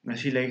ꯂꯩꯈ꯭ꯔꯦꯕ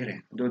ꯉꯁꯤ ꯂꯩꯈ꯭ꯔꯦ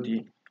ꯑꯗꯨꯗꯤ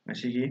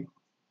ꯉꯁꯤꯒꯤ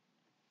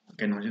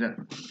ꯀꯩꯅꯣꯁꯤꯗ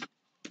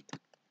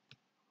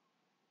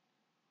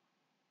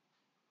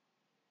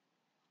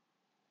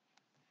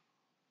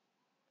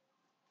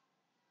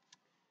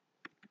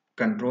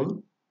control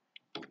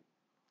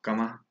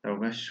ꯀꯃꯥ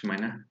ꯇꯧꯔꯒ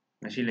ꯁꯨꯃꯥꯏꯅ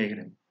ꯉꯁꯤ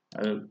ꯂꯩꯈ꯭ꯔꯦ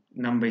ꯑꯗꯨ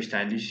ꯅꯝꯕ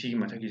ꯁ꯭ꯇꯥꯏꯜꯗꯤ ꯁꯤꯒꯤ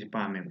ꯃꯊꯛꯀꯤꯁꯤ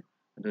ꯄꯥꯝꯃꯦꯕ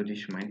ꯑꯗꯨꯗꯤ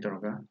ꯁꯨꯃꯥꯏꯅ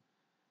ꯇꯧꯔꯒ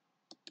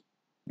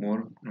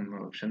ꯃꯣꯔ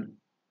ꯅꯝꯕꯔ ꯑꯣꯞꯁꯟ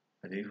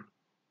ꯑꯗꯩ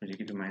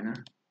ꯍꯧꯖꯤꯛꯀꯤ ꯑꯗꯨꯃꯥꯏꯅ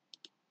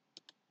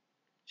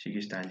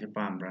ꯁꯤꯒꯤ ꯁ꯭ꯇꯥꯏꯜꯁꯦ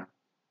ꯄꯥꯝꯕ꯭ꯔꯥ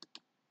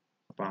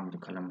ꯑꯄꯥꯝꯕꯗꯣ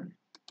ꯈꯜꯂꯝꯕꯅꯤ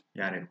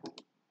ꯌꯥꯔꯦꯀꯣ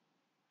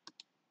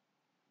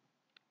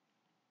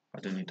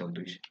ꯑꯗꯨꯅꯤ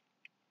ꯇꯧꯗꯣꯏꯁꯦ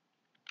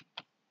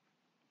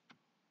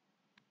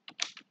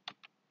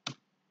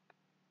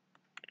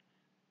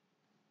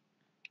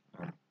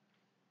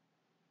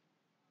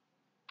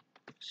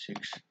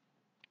ꯁꯤꯛꯁ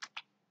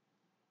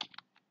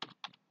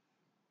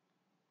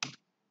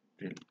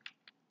ꯑꯦꯄ꯭ꯔꯤꯜ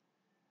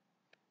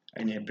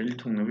ꯑꯩꯅ ꯑꯦꯄ꯭ꯔꯤꯜ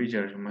ꯊꯨꯡꯅꯕ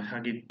ꯏꯖꯔꯁꯨ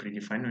ꯃꯁꯥꯒꯤ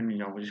ꯄ꯭ꯔꯤꯗꯤꯐꯥꯏꯟ ꯑꯣꯏꯅ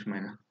ꯌꯥꯎꯕꯁꯦ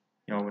ꯁꯨꯃꯥꯏꯅ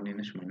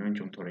ꯌꯥꯎꯕꯅꯤꯅ ꯁꯨꯃꯥꯏꯅ ꯑꯣꯏꯅ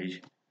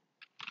ꯆꯣꯡꯊꯣꯔꯛꯏꯁꯦ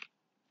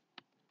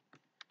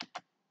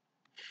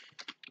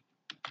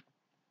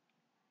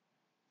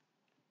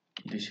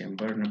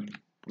ꯗꯤꯁꯦꯝꯕꯔꯅ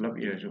ꯄꯨꯂꯞ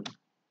ꯏꯔꯁꯨ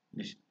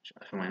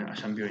ꯁꯨꯃꯥꯏꯅ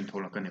ꯑꯁꯝꯕꯤ ꯑꯣꯏꯅ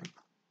ꯊꯣꯛꯂꯛꯀꯅꯦꯕ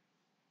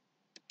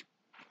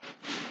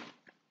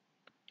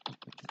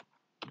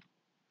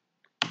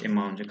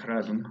ꯑꯦꯃꯥꯎꯟꯁꯦ ꯈꯔ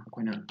ꯑꯗꯨꯝ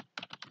ꯑꯩꯈꯣꯏꯅ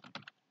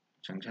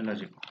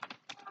ꯆꯪꯁꯜꯂꯁꯤꯀꯣ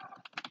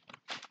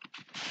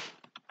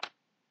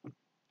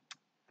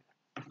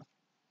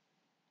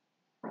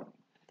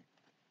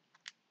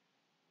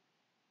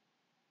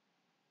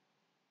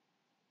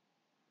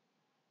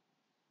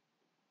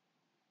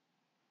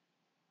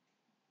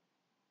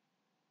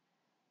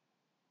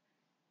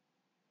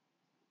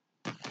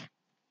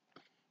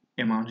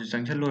ꯑꯦꯃꯥꯎꯟꯁꯦ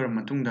ꯆꯪꯁꯜꯂꯣꯏꯔꯕ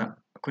ꯃꯇꯨꯡꯗ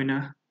ꯑꯩꯈꯣꯏꯅ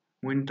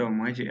ꯃꯣꯏꯅ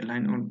ꯇꯧꯔꯝꯃꯣ ꯍꯥꯏꯁꯦ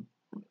ꯑꯦꯂꯥꯏꯟ ꯑꯣꯟ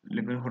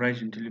ꯂꯦꯕꯦꯜ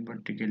ꯍꯣꯔꯥꯏꯖꯟꯇꯦꯂꯤ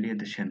ꯚꯔꯇꯤꯀꯦꯜꯂꯤ ꯑꯦꯠ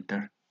ꯗ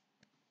ꯁꯦꯟꯇꯔ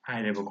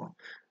ꯍꯥꯏꯔꯦꯕꯀꯣ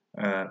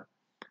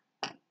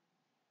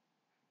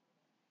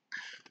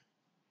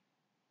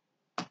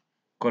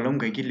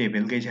ꯀꯣꯂꯝꯈꯩꯒꯤ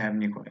ꯂꯦꯕꯦꯜꯈꯩꯁꯦ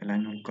ꯍꯥꯏꯕꯅꯤꯀꯣ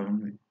ꯑꯦꯂꯥꯏꯟ ꯑꯣꯟ ꯀꯣꯂꯝ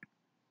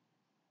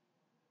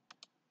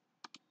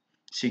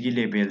ꯁꯤꯒꯤ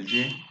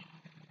ꯂꯦꯕꯦꯜꯁꯦ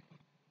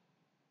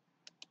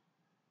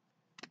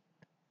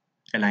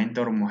ꯑꯦꯂꯥꯏꯟ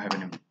ꯇꯧꯔꯝꯃꯣ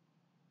ꯍꯥꯏꯕꯅꯦꯕ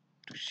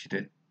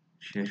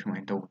ꯁꯤꯗ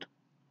ꯁꯨꯃꯥꯏꯅ ꯇꯧꯕꯗꯣ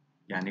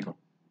ꯌꯥꯅꯤꯀꯣ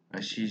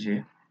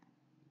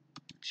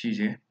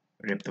ꯁꯤꯁꯦ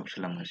ꯔꯦꯞ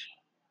ꯇꯧꯁꯜꯂꯝꯃꯁꯤ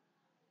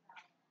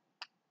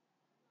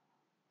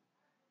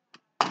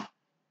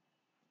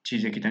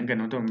ꯁꯤꯁꯦ ꯈꯤꯇꯪ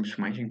ꯀꯩꯅꯣ ꯇꯧꯔꯝꯃꯤ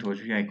ꯁꯨꯃꯥꯏꯅ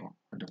ꯆꯤꯡꯊꯣꯛꯑꯁꯨ ꯌꯥꯏꯀꯣ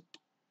ꯑꯗꯣ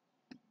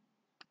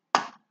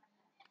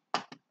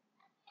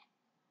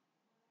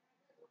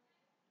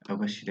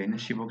ꯑꯗꯨꯒ ꯁꯤꯗꯩꯅ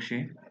ꯁꯤꯐꯧꯁꯤ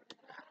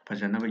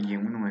ꯐꯖꯅꯕ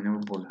ꯌꯦꯡꯕ ꯅꯨꯡꯉꯥꯏꯅꯕ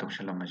ꯕꯣꯜ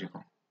ꯇꯧꯁꯜꯂꯝꯃꯁꯤꯀꯣ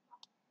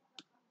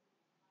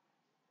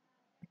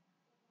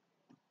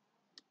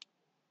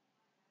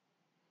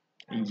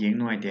ꯌꯦꯡ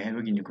ꯅꯨꯡꯉꯥꯏꯇꯦ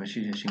ꯍꯥꯏꯕꯒꯤꯅꯤꯀꯣ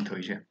ꯁꯤꯁꯦ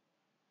ꯆꯤꯡꯊꯣꯛꯏꯁꯦ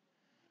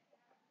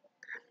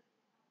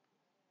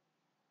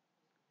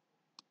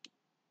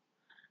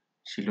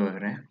ꯁꯤ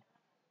ꯂꯣꯏꯈ꯭ꯔꯦ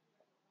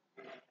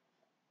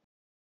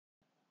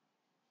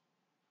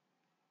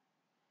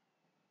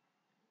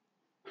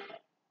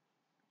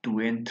ꯇꯨ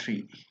ꯑꯦꯟ ꯊ꯭ꯔꯤ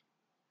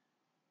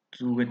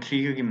ꯇꯨꯒ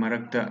ꯊ꯭ꯔꯤꯒꯒꯤ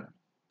ꯃꯔꯛꯇ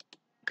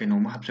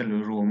ꯀꯩꯅꯣꯝꯃ ꯍꯥꯞꯆꯜꯂꯨ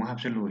ꯔꯣ ꯑꯃ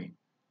ꯍꯥꯞꯆꯜꯂꯨꯏ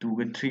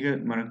ꯇꯨꯒ ꯊ꯭ꯔꯤꯒ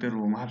ꯃꯔꯛꯇ ꯔꯣ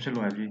ꯑꯃ ꯍꯥꯞꯆꯜꯂꯨ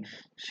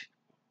ꯍꯥꯏꯕꯁꯤ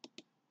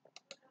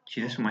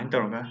ꯁꯤꯗ ꯁꯨꯃꯥꯏꯅ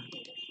ꯇꯧꯔꯒ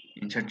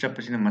ꯏꯟꯁꯔꯠ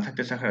ꯆꯠꯄꯁꯤꯅ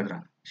ꯃꯊꯛꯇ ꯆꯠꯈ꯭ꯔꯗ꯭ꯔꯥ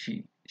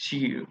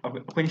ꯁꯤꯒꯤ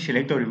ꯑꯩꯈꯣꯏꯅ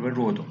ꯁꯦꯂꯦꯛ ꯇꯧꯔꯤꯕ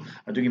ꯔꯣꯗꯣ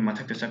ꯑꯗꯨꯒꯤ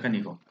ꯃꯊꯛꯇ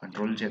ꯆꯠꯀꯅꯤꯀꯣ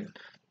ꯀꯟꯇ꯭ꯔꯣꯜ ꯖꯦꯠ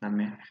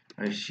ꯅꯝꯃꯦ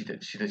ꯁꯤꯗ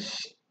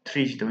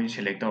ꯊ꯭ꯔꯤꯁꯤꯗ ꯑꯣꯏꯅ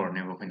ꯁꯦꯂꯦꯛ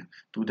ꯇꯧꯔꯅꯦꯕ ꯑꯩꯈꯣꯏꯅ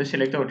ꯇꯨꯗ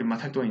ꯁꯦꯂꯦꯛ ꯇꯧꯔꯗꯤ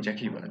ꯃꯊꯛꯇ ꯑꯣꯏꯅ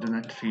ꯆꯠꯈꯤꯕ ꯑꯗꯨꯅ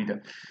ꯊ꯭ꯔꯤꯗ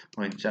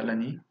ꯑꯣꯏꯅ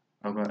ꯆꯠꯂꯅꯤ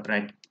ꯑꯗꯨꯒ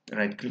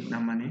right click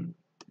ꯅꯝꯃꯅꯤ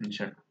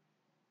insert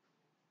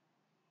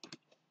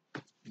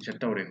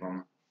ꯇꯧꯔꯦꯀꯣ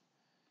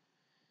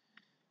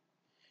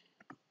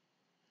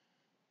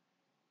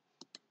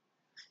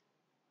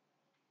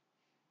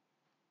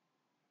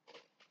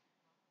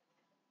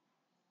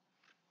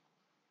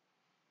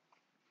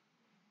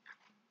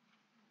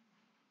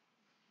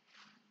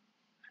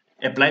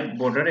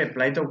border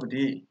apply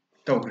ꯇꯧꯕꯗꯤ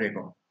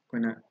ꯇꯧꯈ꯭ꯔꯦꯀꯣ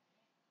ꯑꯩꯈꯣꯏꯅ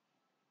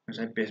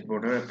ꯉꯁꯥꯏ ꯄꯦꯖ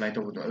ꯕꯣꯔꯗꯔ ꯑꯦꯄ꯭ꯂꯥꯏ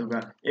ꯇꯧꯕꯗꯣ ꯑꯗꯨꯒ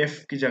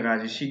ꯑꯦꯐꯀꯤ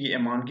ꯖꯒꯥꯁꯤ ꯁꯤꯒꯤ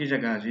ꯑꯦꯃꯥꯎꯟꯠꯀꯤ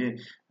ꯖꯒꯥꯁꯤ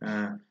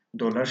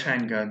dollar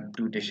ꯁꯥꯏꯟꯒ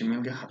ꯇꯨ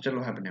ꯗꯦꯁꯤꯃꯦꯜꯒ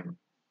ꯍꯥꯞꯆꯜꯂꯨ ꯍꯥꯏꯕꯅꯦꯕ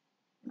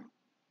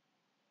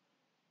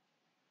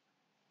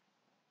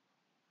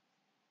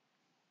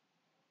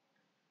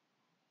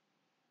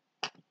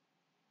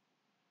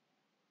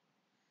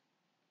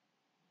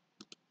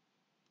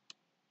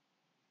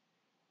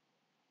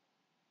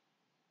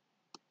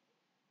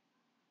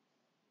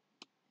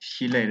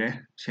ꯁꯤ ꯂꯩꯔꯦ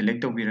ꯁꯦꯂꯦꯛ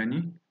ꯇꯧꯕꯤꯔꯅꯤ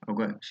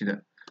ꯑꯗꯨꯒ ꯁꯤꯗ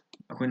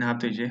ꯑꯩꯈꯣꯏꯅ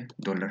ꯍꯥꯞꯇꯣꯏꯁꯦ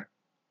ꯗꯣꯂꯔ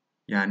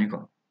ꯌꯥꯅꯤꯀꯣ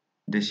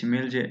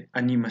ꯗꯦꯁꯤꯃꯦꯜꯁꯦ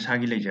ꯑꯅꯤ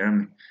ꯃꯁꯥꯒꯤ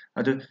ꯂꯩꯖꯔꯝꯃꯦ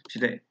ꯑꯗꯨ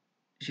ꯁꯤꯗ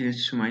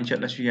ꯁꯨꯃꯥꯏꯅ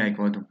ꯆꯠꯂꯁꯨ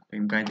ꯌꯥꯏꯀꯣ ꯑꯗꯨꯝ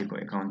ꯀꯩꯝ ꯀꯥꯏꯗꯦꯀꯣ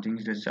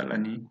ꯑꯦꯀꯥꯎꯟꯇꯤꯡꯁꯤꯗ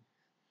ꯆꯠꯂꯅꯤ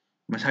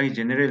ꯃꯁꯥꯒꯤ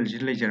ꯖꯦꯅꯔꯦꯜꯁꯤ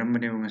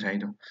ꯂꯩꯖꯔꯝꯕꯅꯦꯕ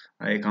ꯉꯁꯥꯏꯗꯣ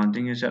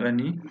ꯑꯦꯀꯥꯎꯟꯇꯤꯡꯁꯤꯗ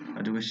ꯆꯠꯂꯅꯤ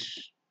ꯑꯗꯨꯒ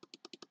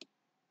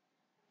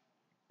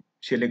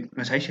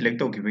ꯉꯁꯥꯏ ꯁꯦꯂꯦꯛ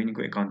ꯇꯧꯈꯤꯕꯩꯅꯤꯀꯣ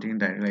ꯑꯦꯀꯥꯎꯟꯇꯤꯡ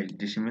ꯗꯥꯏꯔꯦꯛ ꯂꯩ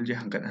ꯗꯦꯁꯤꯃꯦꯜꯁꯦ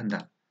ꯍꯟꯒꯠ ꯍꯟꯗ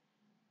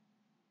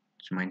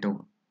ꯁꯨꯃꯥꯏꯅ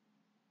ꯇꯧꯕ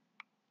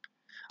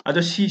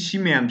ꯑꯗꯣ ꯁꯤ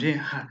ꯃꯌꯥꯝꯁꯦ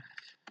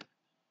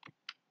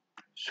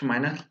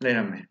ꯁꯨꯃꯥꯏꯅ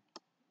ꯂꯩꯔꯝꯃꯦ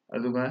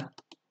ꯑꯗꯨꯒ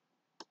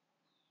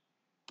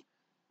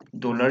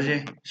ꯗꯣꯂꯔꯁꯦ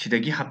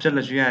ꯁꯤꯗꯒꯤ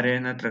ꯍꯥꯞꯆꯜꯂꯁꯨ ꯌꯥꯔꯦ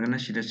ꯅꯠꯇ꯭ꯔꯒꯅ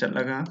ꯁꯤꯗ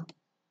ꯆꯠꯂꯒ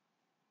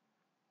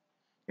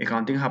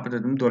ꯑꯦꯀꯥꯎꯟꯇꯤꯡ ꯍꯥꯞꯄꯗ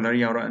ꯑꯗꯨꯝ ꯗꯣꯂꯔ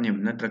ꯌꯥꯎꯔꯛꯑꯅꯦꯕ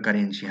ꯅꯠꯇ꯭ꯔꯒ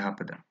ꯀꯔꯦꯟꯁꯤ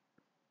ꯍꯥꯞꯄꯗ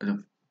ꯑꯗꯨꯝ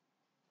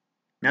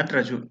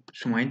ꯅꯠꯇ꯭ꯔꯁꯨ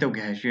ꯁꯨꯃꯥꯏꯅ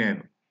ꯇꯧꯒꯦ ꯍꯥꯏꯁꯨ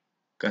ꯌꯥꯏꯑꯕ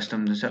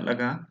ꯀꯁꯇꯝꯗ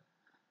ꯆꯠꯂꯒ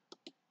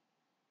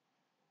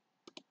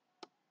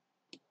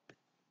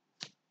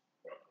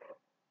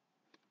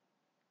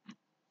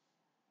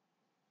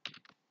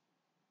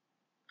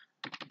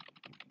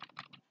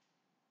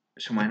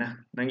सुमाइना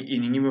नंग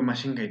इनिंगिबा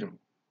मसिंग कइदो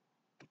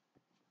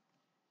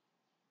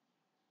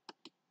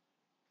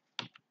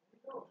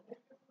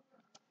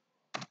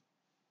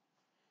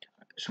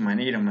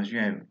सुमाइना इरमसु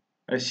याय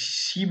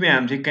सी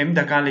मैम से कई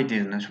दरकार लेते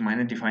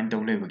सुमाइना डिफाइन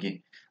तौ लेबगी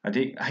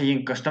अदे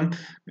हयें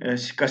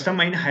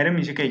कस्टम अइन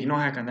हायरमिसे कइगिनो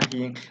हायकना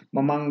हयें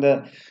ममांग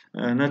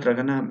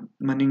नत्रगना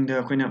मनिंग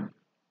अखोइना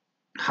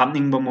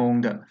हापनिंग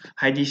मौंग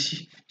हाइदी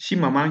सी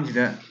ममांग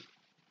जिदा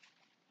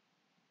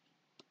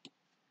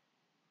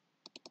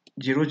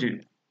 0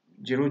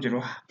 0 0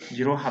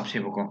 0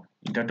 हापसेबको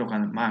इंटर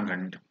टोकन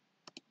मांगरनि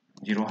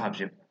 0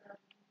 हापसे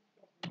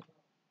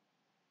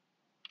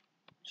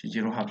सी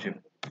 0 हापसे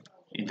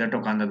इंटर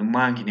टोकन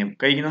मांगिने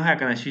कईगिनो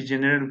हायकना सी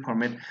जनरल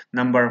फॉर्मेट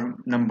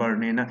नंबर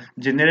नेना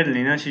जनरल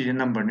नेना सी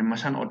नंबर ने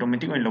मसान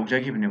ऑटोमेटिक ओइन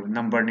लौजगिबने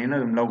नंबर नेना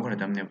दम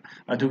लौखरदमने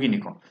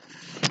अदुगिनिको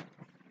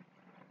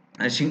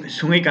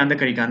सुंगई कांदा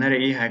करी काना रे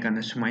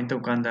हायकना सुमाइन तो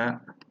कांदा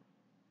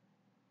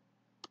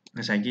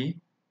ngसाइगी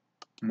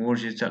मोर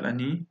से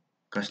चलनी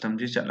कस्टम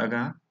से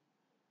चलगा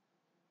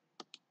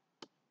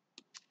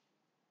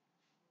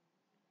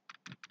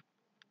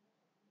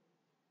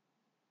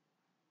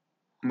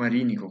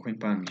मरी निको खोइन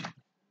पामी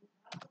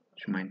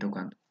सुमाइन तो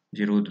कांदा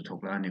 0 दु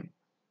थोकलाने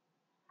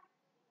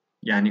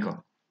यानिको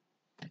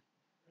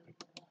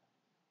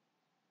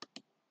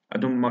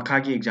अदुम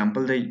मखागी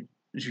एग्जांपल दे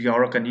जु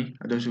यावरकनी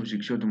अदोसु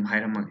जिक्सु दुम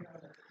हायरमगे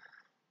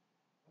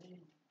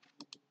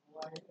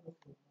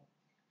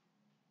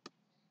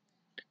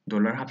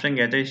डॉलर हापसन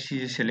गया सी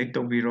सेलेक्ट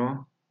तौबीरो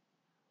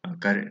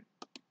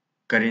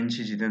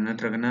करेंसी जिदा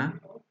नत्रगना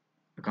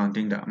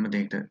अकाउंटिंग दा अमदे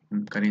हेक्ता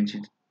करेंसी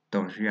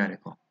तौरसु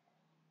यारेको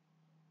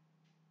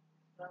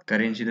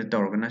करेंसी दा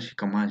तौरगना सी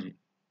कमाजी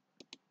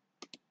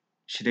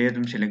सिदे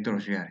अदुम सेलेक्ट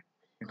तौरसु यारे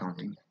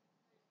अकाउंटिंग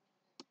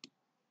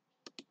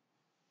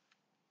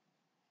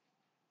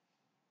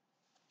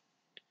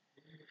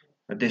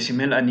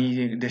डेसिमल अनि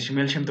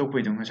डेसिमल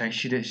सेमतोकपैदो ngसाइ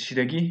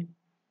सिदगी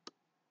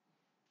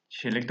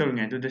सेलेक्ट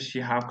तौरङाइदुदा सी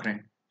हापख्रे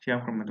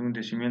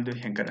डेसिमल दो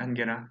हेंकट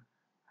हनगेरा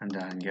हंदा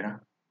हनगेरा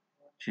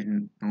सी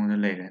नोंगोंदा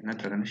लेरे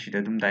नत्रगना सिदा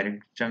दुम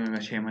डायरेक्ट चंगगा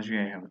सेमसु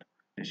याय हाबदो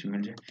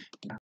decimal J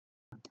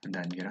हंदा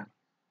हनगेरा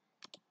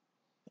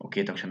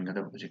okay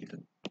तौसनगदा बुजिगिदो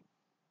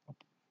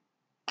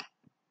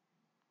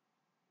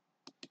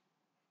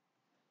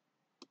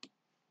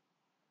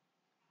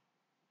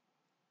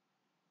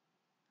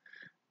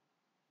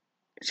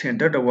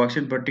center the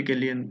worksheet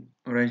vertically and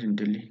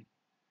horizontally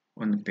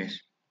on the page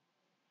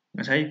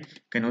ngasai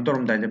kaino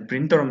torom dai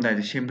print torom dai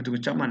sem bu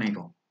chap manai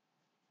ko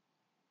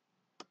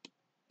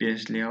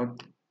page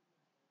layout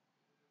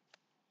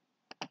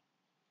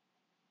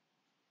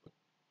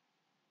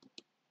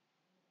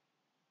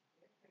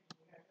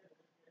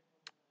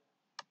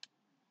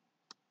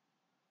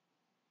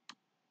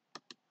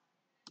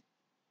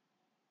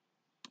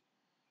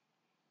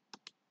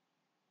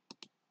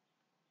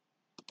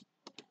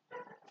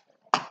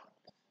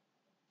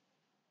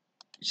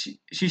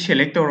si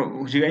select tor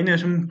huji aina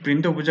sum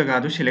print to jaga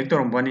do select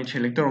torom bani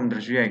select torom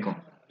drasu yai ko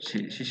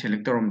si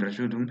select torom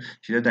drasu dum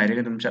sida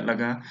direct dum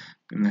chatlaga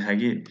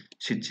ngasagi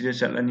sheet sida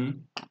chatlani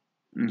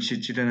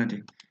sheet sida nati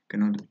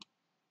kaino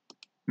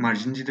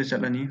margin sida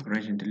chatlani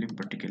horizontally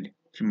vertically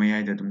si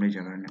mayai da dum lei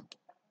jaga ne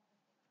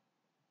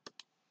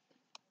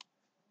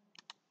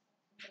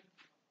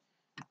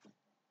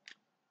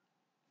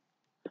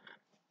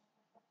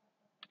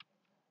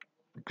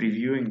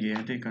preview engge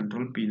ate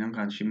control p nang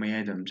kan si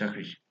mayai dam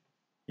chakri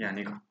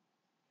yani ko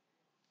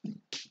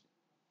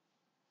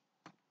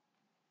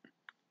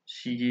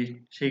sigi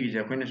je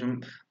akoina sum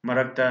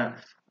marakta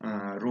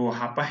row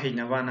Hapa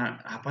हैनबाना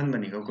हापन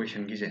बनिको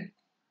question गिसे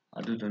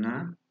अदुदुना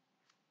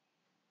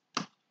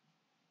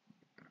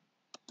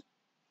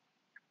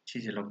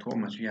सिजे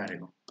लौथोमसु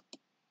यारेको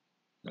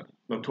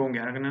लौथोंगे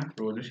हारगना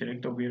रो दु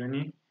select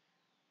तौबिरनी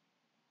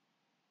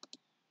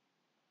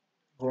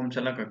home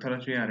चला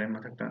कथरसु यारे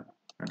मथक्ता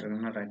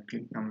नत्रगना right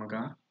click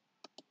नमगा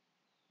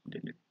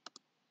delete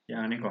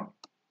यानिको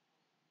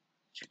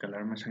सी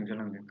colour मा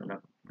संजलंगे colour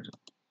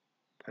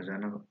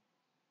फजाना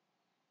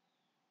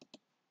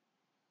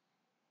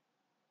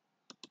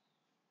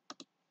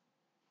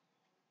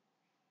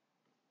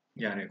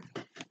यारे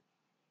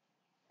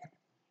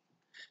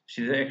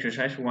सीधा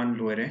exercise 1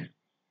 लोरे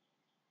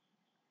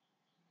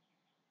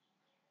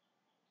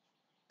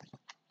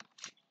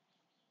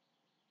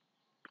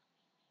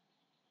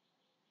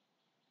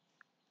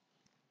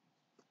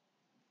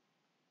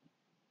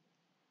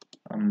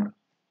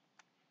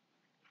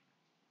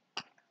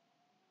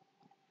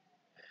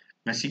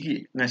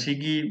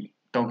ngasi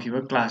taukiba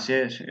class se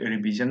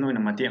revision oina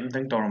mate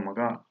amtang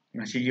tawramaga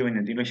ngasi gi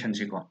oina di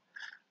loisansiko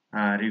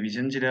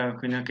revision jida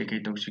koina keke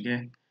tawsige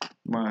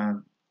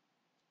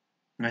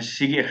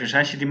ngasi gi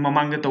exercise di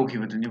mamangda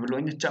tawkiba duni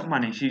loina chap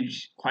mane si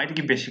khwai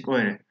gi basic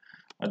oire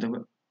aduga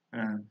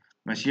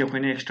ngasi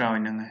akoina extra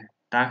oina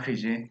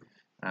takhrise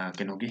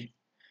kenogi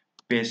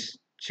page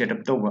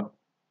setup tawba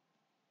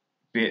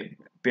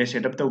page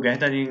setup tawga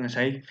hatani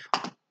ngasai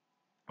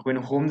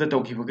akoina home da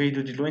tawkiba gai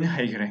du di loina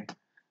haigre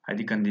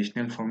hadi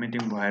conditional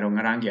formatting bu hairo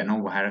ngarang ya no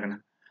bu hairagana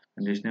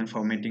conditional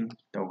formatting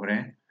tawgre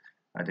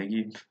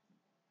adagi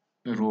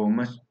रो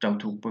अमा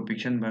चाउथोकपा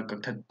पिक्सनबा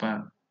कक्थटपा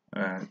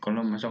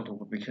column ama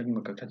chawthokpa pixel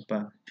ma kakhatpa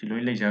si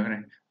loi leijagre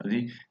adi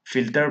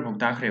filter phok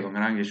takhre ba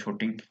ngarang je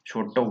sorting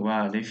sort tawba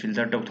adi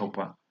filter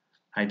tawthokpa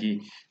haidi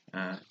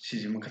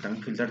sijima khatang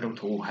filter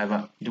tawtho haiba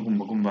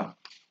dugumba gumba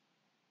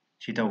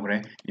si tawgre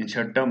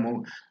insert ta mu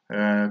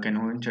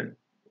keno insert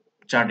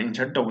chart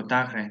insert tawba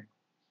takhre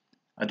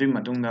adui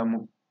matungda mu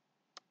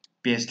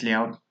page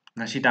layout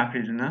ngasi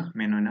takhre duna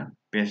main oina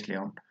page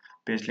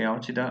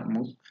layout sida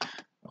mu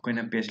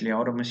akoina page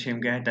layout ama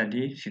semge hai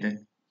tadi sida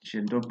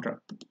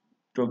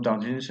drop down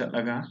sin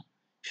satlaga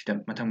sida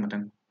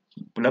mathang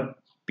pulap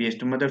page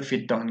tu mada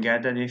fit down ga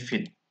tadi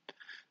fit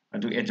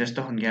adu adjust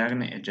down ga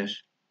na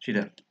adjust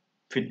sida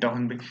fit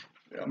down bi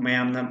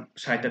mayamna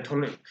site ta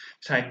thol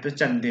site ta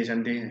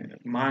chande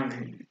mang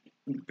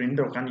print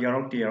do kan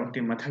yarok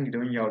ti mathang gi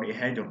do yawri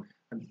hai do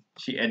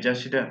si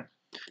adjust sida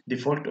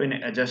default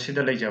oina adjust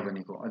sida lai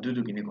jabani ko adu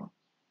du gini ko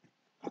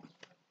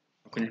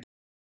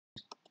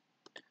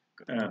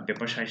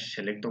paper size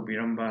select to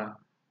biramba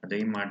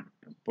adai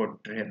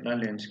portrait la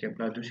landscape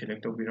la du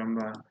select to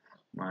biramba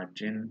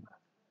margin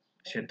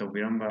set to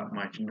biramba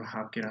margin do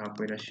half kera half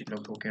kera sit lo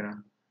kera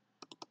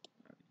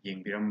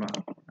yeng biramba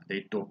adai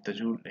top ta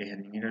ju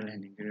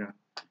lehaningira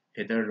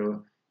header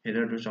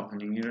do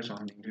chawhaningira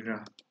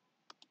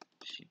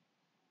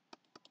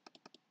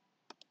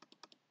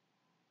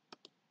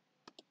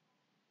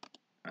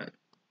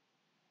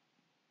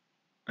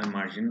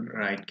margin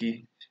right ki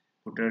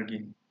footer ki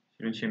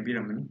silon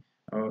sembiramani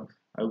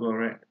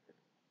agora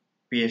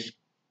page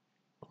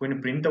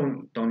akoina print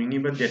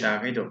tawningiba data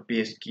kaido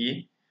page ki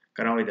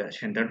karawida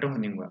center to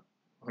haningba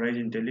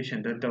horizontally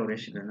center tawre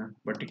sidana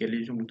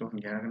vertically zoom to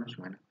hangaragana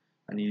sumana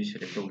ani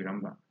select to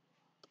biramba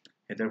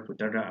header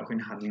footer da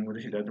akoina hapningba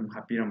sida dum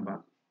hapiramba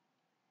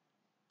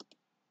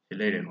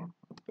silairego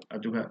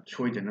aduga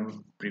soidana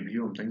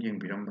preview amtang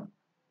yengbiramba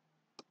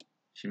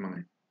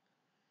simangai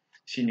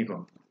siniko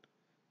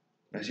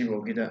ngasibo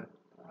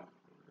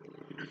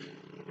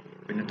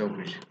pina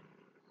tawbise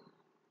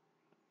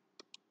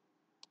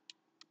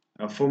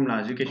formula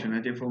ji ke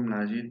sunate formula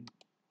ji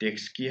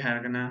text ki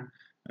haragana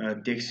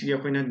text ki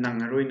akoina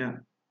nangaroina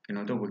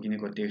keno to bogini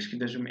ko text ki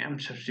da sum am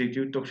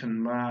substitute option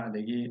ba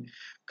adagi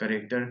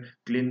character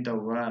clean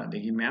tawba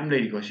adagi ma'am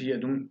leiri ko si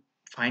adum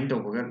find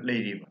tawba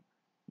leiri ba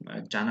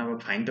chana ba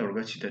find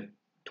tawga sida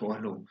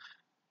thohalo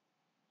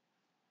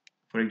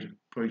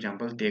for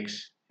example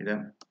text ida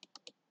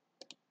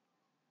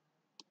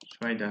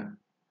swaida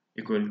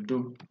equal to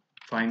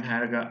find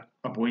haraga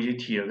aboy ji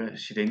thiraga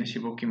sidaina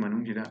sibokki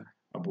manung jida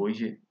aboy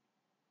ji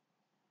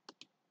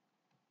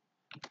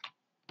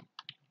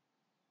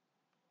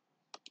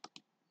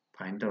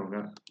find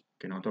tawga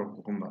keno to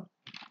kumba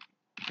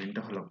print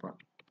halakpa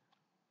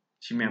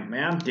si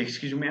ma'am text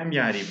ki ju ma'am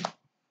yari ba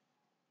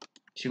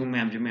sigum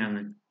ma'am ju ma'am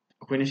na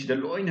akoina sida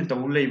loina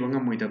taw leiba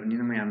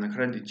ngamoidabnina ma'am na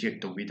khara di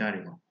check tawbi tare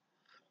ko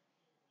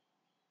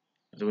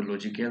ado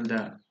logical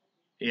da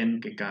n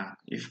keka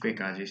if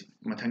keka ji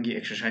mathangi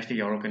exercise ti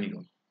yawrakani ko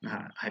na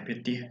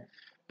haipeti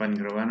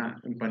pangrabana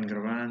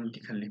ti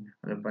khalli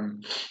ado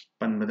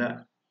panbada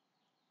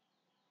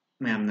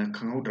ma'am na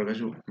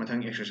khangaudragasu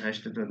mathang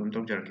exercise ta dum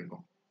tawjarke ko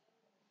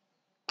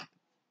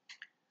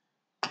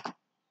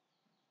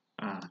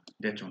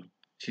that's all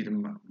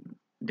sidum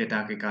data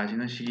keka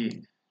jina si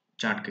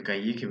chart keka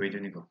yi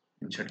khibaidani ko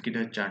insert ki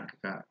da chart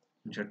keka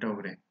insert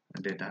over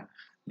data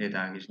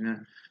gisna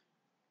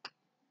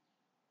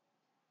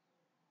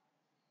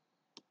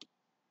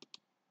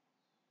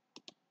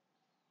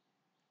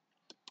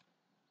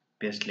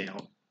page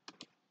layout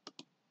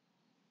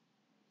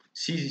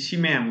si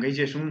ma'am gai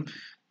je sum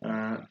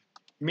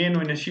main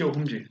oina si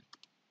ohum je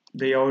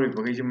da yawri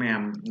ba gai je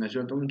ma'am na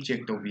so dum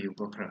check tawbiyu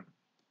ko khara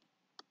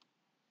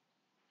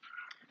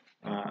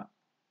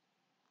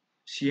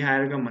si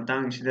hairaga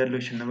matang sida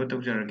loisanaba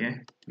tawjarage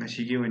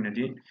ngasigi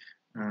oinadi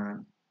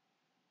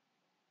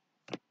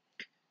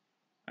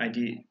id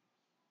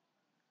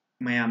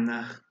mayamna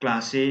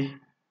class a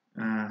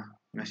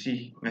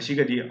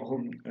ngasigadi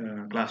ahum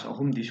class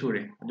ahum di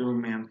sure adu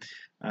mayam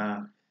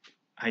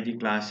id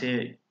class a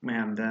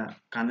mayamda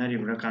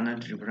kanaribra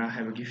kanadribra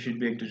haibagi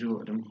feedback tu ju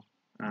adum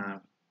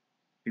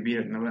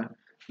pibiraknaba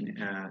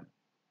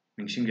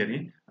ningsingjari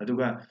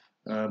aduga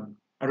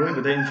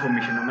aroibada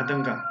information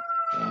amatanga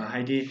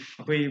haidi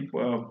akoi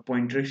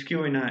Pointrex ki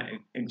oina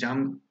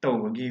exam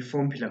tawbagi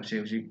form fill up se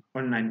hojik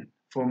online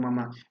form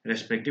ama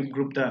respective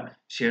group ta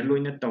share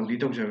loina tawdi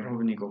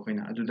tawjagrabani ko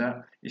koina aduda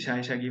isa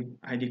gi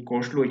haidi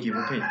course loi ki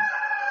bakai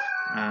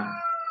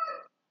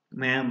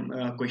mayam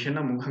question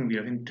amu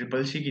hangbirak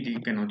triple c gi di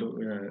kano to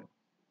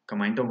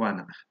kamain to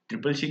bana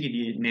triple c gi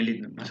di nelit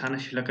masana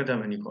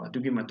silakadabani ko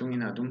adugi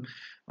matungina adum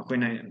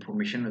akoina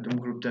information adum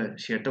group ta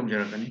share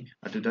tawjarakani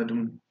aduda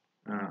adum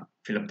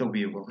fill up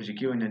tawbiyo ko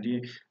hojiki oina di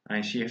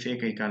ICFA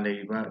kai ka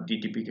leiba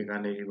DTP kai ka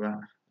leiba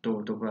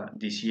to ba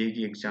DCA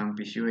gi exam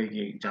PCOA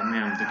gi exam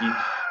mayam tagi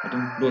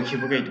adum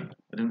lokhiba kai do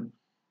adum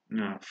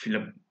fill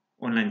up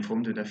online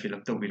form to da fill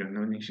up tawbirak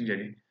no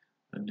ningsingjari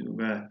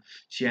aduga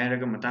si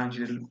hairaga matang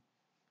sida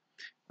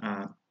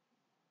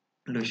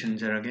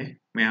loisanjarage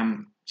mayam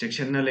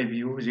ꯆꯦꯛꯁꯤꯟꯅ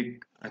ꯂꯩꯕꯤꯌꯨ ꯍꯧꯖꯤꯛ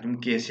ꯑꯗꯨꯝ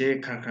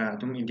ꯀꯦꯁꯁꯦ ꯈꯔ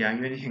ꯑꯗꯨꯝ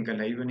ꯏꯟꯗꯤꯌꯥꯒꯤ ꯑꯣꯏꯅ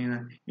ꯍꯦꯟꯒꯠꯂꯛꯏꯕꯅꯤꯅ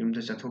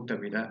ꯌꯨꯝꯗ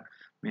ꯆꯠꯊꯣꯛꯇꯕꯤꯗ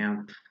ꯃꯌꯥꯝ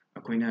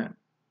ꯑꯩꯈꯣꯏꯅ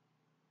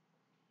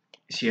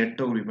ꯁꯤꯌꯔ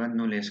ꯇꯧꯔꯤꯕ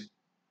ꯅꯣꯂꯦꯖ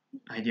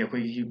ꯍꯥꯏꯗꯤ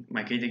ꯑꯩꯈꯣꯏꯒꯤ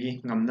ꯃꯥꯏꯀꯩꯗꯒꯤ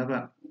ꯉꯝꯅꯕ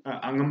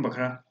ꯑꯉꯝꯕ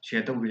ꯈꯔ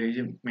ꯁꯤꯌꯔ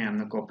ꯇꯧꯕꯤꯔꯛꯏꯁꯦ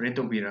ꯃꯌꯥꯝꯅ ꯀꯣꯑꯣꯄꯔꯦꯠ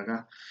ꯇꯧꯕꯤꯔꯒ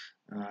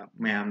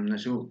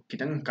ꯃꯌꯥꯝꯅꯁꯨ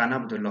ꯈꯤꯇꯪ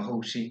ꯀꯥꯟꯅꯕꯗꯣ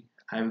ꯂꯧꯍꯧꯁꯤ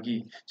ꯍꯥꯏꯕꯒꯤ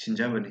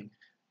ꯁꯤꯟꯖꯕꯅꯤ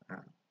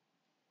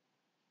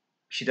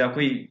ꯁꯤꯗ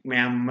ꯑꯩꯈꯣꯏ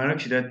ꯃꯌꯥꯝ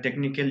ꯃꯔꯛꯁꯤꯗ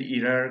ꯇꯦꯛꯅꯤꯀꯦꯜ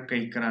ꯏꯔꯔ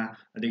ꯀꯩ ꯀꯔꯥ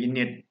ꯑꯗꯒꯤ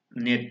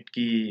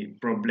ꯅꯦꯠꯀꯤ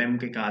ꯄ꯭ꯔꯣꯕ꯭ꯂꯦꯝ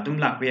ꯀꯩꯀꯥ ꯑꯗꯨꯝ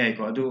ꯂꯥꯛꯄ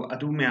ꯌꯥꯏꯀꯣ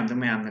ꯑꯗꯨ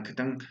ꯃꯌꯥꯝꯅ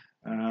ꯈꯤꯇꯪ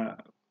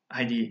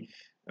ꯍꯥꯏꯗꯤ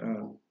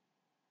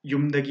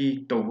ꯌꯨꯝꯗꯒꯤ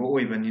ꯇꯧꯕ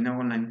ꯑꯣꯏꯕꯅꯤꯅ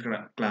ꯑꯣꯟꯂꯥꯏꯟ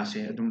ꯀ꯭ꯂꯥꯁꯁꯦ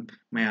ꯑꯗꯨꯝ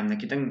ꯃꯌꯥꯝꯅ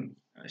ꯈꯤꯇꯪ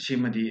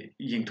ꯁꯤꯃꯗꯤ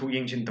ꯌꯦꯡꯊꯣꯛ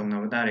ꯌꯦꯡꯁꯤꯟ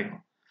ꯇꯧꯅꯕ ꯇꯥꯔꯦꯀꯣ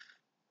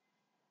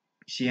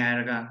ꯁꯤ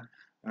ꯍꯥꯏꯔꯒ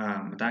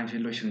ꯃꯇꯥꯡꯁꯤ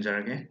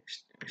ꯂꯣꯏꯁꯤꯟꯖꯔꯒꯦ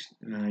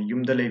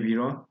ꯌꯨꯝꯗ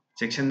ꯂꯩꯕꯤꯔꯣ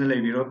ꯆꯦꯛꯁꯤꯟꯅ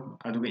ꯂꯩꯕꯤꯔꯣ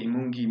ꯑꯗꯨꯒ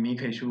ꯏꯃꯨꯡꯒꯤ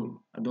ꯃꯤꯈꯩꯁꯨ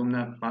ꯑꯗꯣꯝꯅ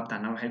ꯚꯥꯞ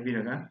ꯇꯥꯅꯕ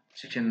ꯍꯥꯏꯕꯤꯔꯒ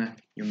ꯆꯦꯛꯁꯤꯟꯅ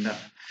ꯌꯨꯝꯗ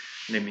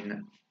ꯂꯩꯃꯤꯟꯅ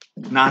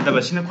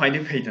ꯅꯥꯗꯕꯁꯤꯅ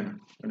ꯈ꯭ꯋꯥꯏꯗꯒꯤ ꯐꯩꯗꯅ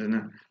ꯑꯗꯨꯅ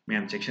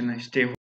ꯃꯌꯥꯝ ꯆꯦꯛꯁꯤꯟꯅ ꯁ꯭ꯇꯦ